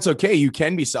 Dude, and that's okay. You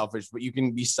can be selfish, but you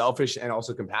can be selfish and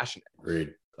also compassionate.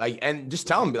 Agreed. Like, and just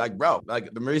tell him, be like, bro,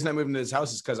 like the reason I moved into this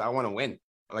house is because I want to win.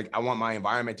 Like, I want my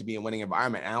environment to be a winning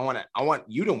environment. And I want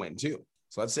you to win too.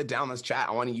 So let's sit down, let's chat.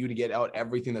 I want you to get out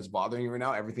everything that's bothering you right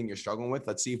now, everything you're struggling with.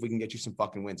 Let's see if we can get you some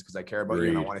fucking wins because I care about you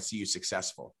and I want to see you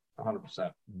successful.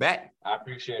 100%. Bet. I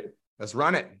appreciate it. Let's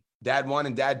run it. Dad 1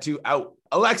 and Dad 2 out.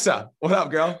 Alexa, what up,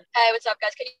 girl? Hey, what's up,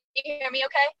 guys? Can you hear me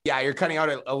okay? Yeah, you're cutting out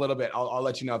a little bit. I'll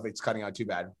let you know if it's cutting out too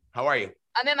bad. How are you?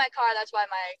 I'm in my car. That's why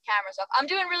my camera's off. I'm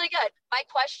doing really good. My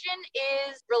question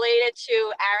is related to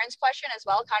Aaron's question as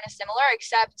well, kind of similar,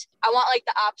 except I want like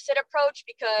the opposite approach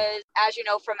because as you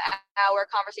know from our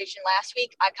conversation last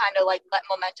week, I kind of like let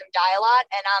momentum die a lot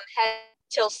and I'm headed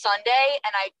till Sunday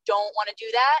and I don't want to do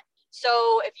that.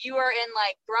 So if you are in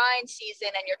like grind season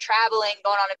and you're traveling,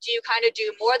 going on, do you kind of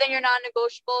do more than your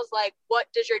non-negotiables? Like what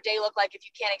does your day look like if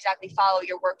you can't exactly follow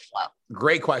your workflow?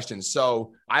 Great question.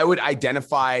 So I would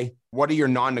identify what are your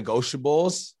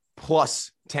non-negotiables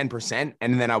plus 10.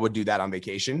 And then I would do that on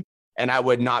vacation. And I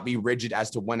would not be rigid as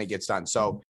to when it gets done.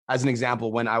 So as an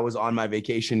example, when I was on my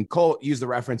vacation, Cole used the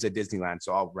reference at Disneyland.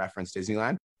 So I'll reference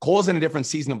Disneyland. Cole's in a different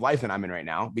season of life than I'm in right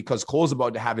now because Cole's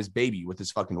about to have his baby with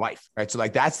his fucking wife, right? So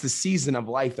like, that's the season of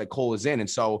life that Cole is in. And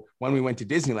so when we went to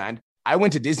Disneyland, I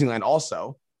went to Disneyland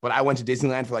also, but I went to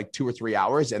Disneyland for like 2 or 3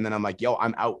 hours. And then I'm like, yo,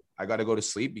 I'm out. I got to go to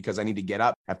sleep because I need to get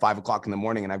up at 5 o'clock in the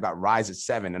morning and I've got rise at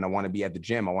 7 and I want to be at the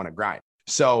gym. I want to grind.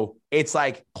 So it's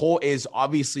like Cole is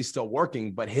obviously still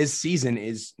working, but his season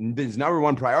is his number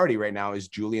one priority right now is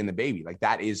Julie and the baby. Like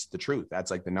that is the truth.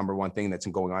 That's like the number one thing that's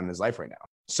going on in his life right now.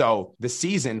 So the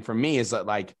season for me is that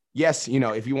like, yes, you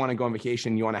know, if you want to go on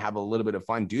vacation, you want to have a little bit of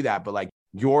fun, do that. But like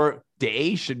your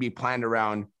day should be planned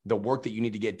around the work that you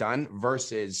need to get done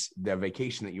versus the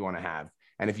vacation that you want to have.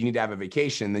 And if you need to have a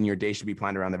vacation, then your day should be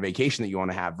planned around the vacation that you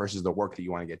want to have versus the work that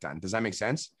you want to get done. Does that make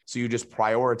sense? So you just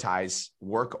prioritize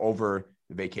work over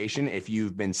the vacation if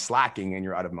you've been slacking and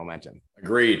you're out of momentum.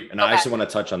 Agreed. And I actually want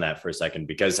to touch on that for a second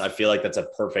because I feel like that's a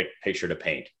perfect picture to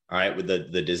paint. All right. With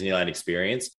the Disneyland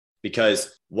experience.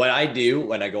 Because what I do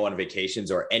when I go on vacations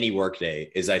or any work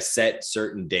day is I set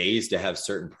certain days to have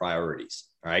certain priorities.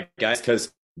 All right, guys,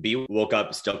 because B woke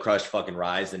up, still crushed fucking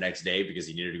Rise the next day because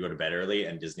he needed to go to bed early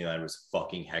and Disneyland was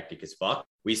fucking hectic as fuck.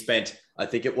 We spent, I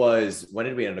think it was, when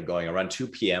did we end up going? Around 2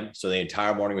 p.m. So the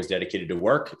entire morning was dedicated to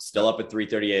work, still up at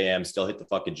 3:30 a.m., still hit the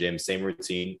fucking gym, same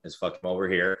routine as fucking over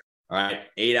here. All right,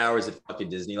 8 hours at fucking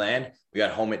Disneyland. We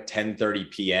got home at 10:30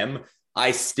 p.m.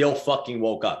 I still fucking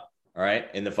woke up. All right.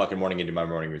 In the fucking morning into my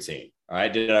morning routine. All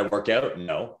right. Did I work out?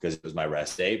 No, because it was my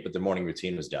rest day, but the morning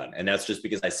routine was done. And that's just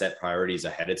because I set priorities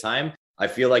ahead of time. I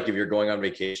feel like if you're going on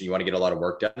vacation, you want to get a lot of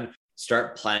work done,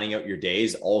 start planning out your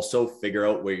days. Also figure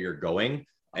out where you're going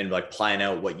and like plan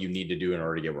out what you need to do in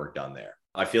order to get work done there.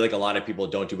 I feel like a lot of people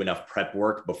don't do enough prep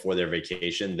work before their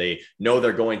vacation. They know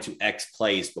they're going to X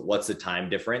place, but what's the time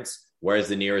difference? Where's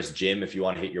the nearest gym if you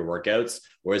want to hit your workouts?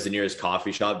 Where's the nearest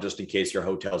coffee shop just in case your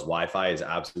hotel's Wi-Fi is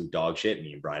absolute dog shit?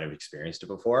 Me and Brian have experienced it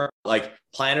before. Like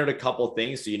plan out a couple of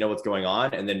things so you know what's going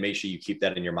on, and then make sure you keep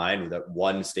that in your mind with that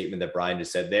one statement that Brian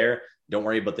just said there. Don't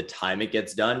worry about the time it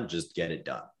gets done, just get it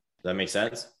done. Does that make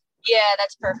sense? Yeah,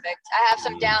 that's perfect. I have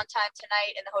some downtime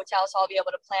tonight in the hotel, so I'll be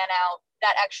able to plan out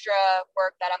that extra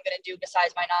work that I'm going to do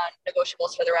besides my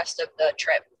non-negotiables for the rest of the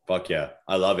trip. Fuck yeah.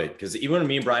 I love it. Because even when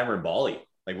me and Brian were in Bali,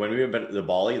 like when we went to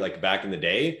Bali, like back in the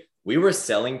day, we were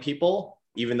selling people,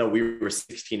 even though we were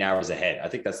 16 hours ahead. I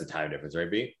think that's the time difference, right,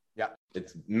 B? Yeah.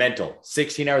 It's mental.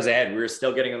 16 hours ahead. We were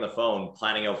still getting on the phone,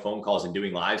 planning out phone calls and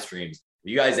doing live streams.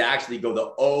 You guys actually go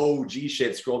the OG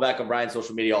shit, scroll back on Brian's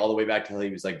social media all the way back to he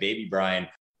was like, baby Brian.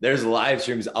 There's live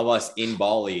streams of us in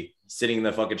Bali sitting in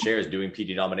the fucking chairs doing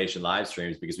PT domination live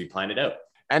streams because we planned it out.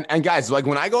 And guys, like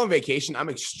when I go on vacation, I'm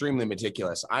extremely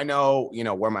meticulous. I know,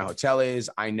 where my hotel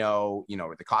is. I know,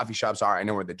 where the coffee shops are. I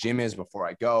know where the gym is before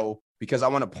I go because I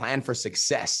want to plan for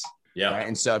success. Yeah. Right?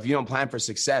 And so if you don't plan for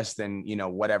success, then,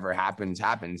 whatever happens.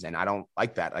 And I don't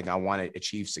like that. Like I want to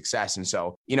achieve success. And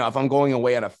so, if I'm going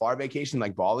away on a far vacation,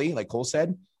 like Bali, like Cole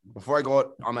said, before I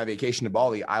go on my vacation to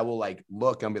Bali, I will like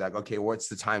look and be like, okay, what's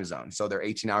the time zone? So they're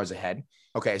 18 hours ahead.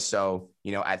 Okay. So,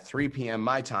 at 3 p.m.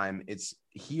 my time, it's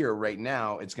here right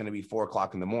now. It's going to be 4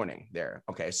 o'clock in the morning there.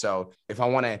 Okay. So if I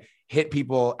want to hit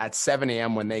people at 7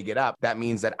 a.m. when they get up, that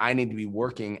means that I need to be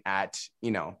working at,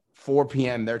 4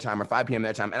 p.m. their time or 5 p.m.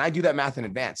 their time. And I do that math in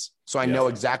advance. So I know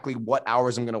exactly what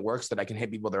hours I'm going to work so that I can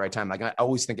hit people at the right time. Like I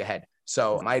always think ahead.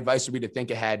 So my advice would be to think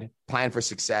ahead, plan for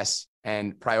success,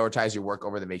 and prioritize your work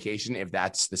over the vacation if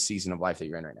that's the season of life that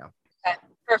you're in right now. Okay,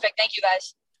 perfect. Thank you,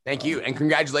 guys. Thank you. And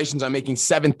congratulations on making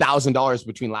 $7,000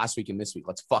 between last week and this week.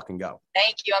 Let's fucking go.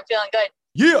 Thank you. I'm feeling good.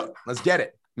 Yeah, let's get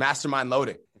it. Mastermind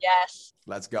loading. Yes.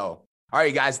 Let's go. All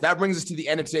right, guys, that brings us to the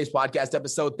end of today's podcast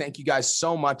episode. Thank you guys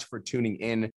so much for tuning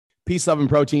in. Peace, love, and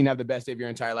protein. Have the best day of your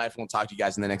entire life. And we'll talk to you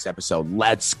guys in the next episode.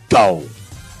 Let's go.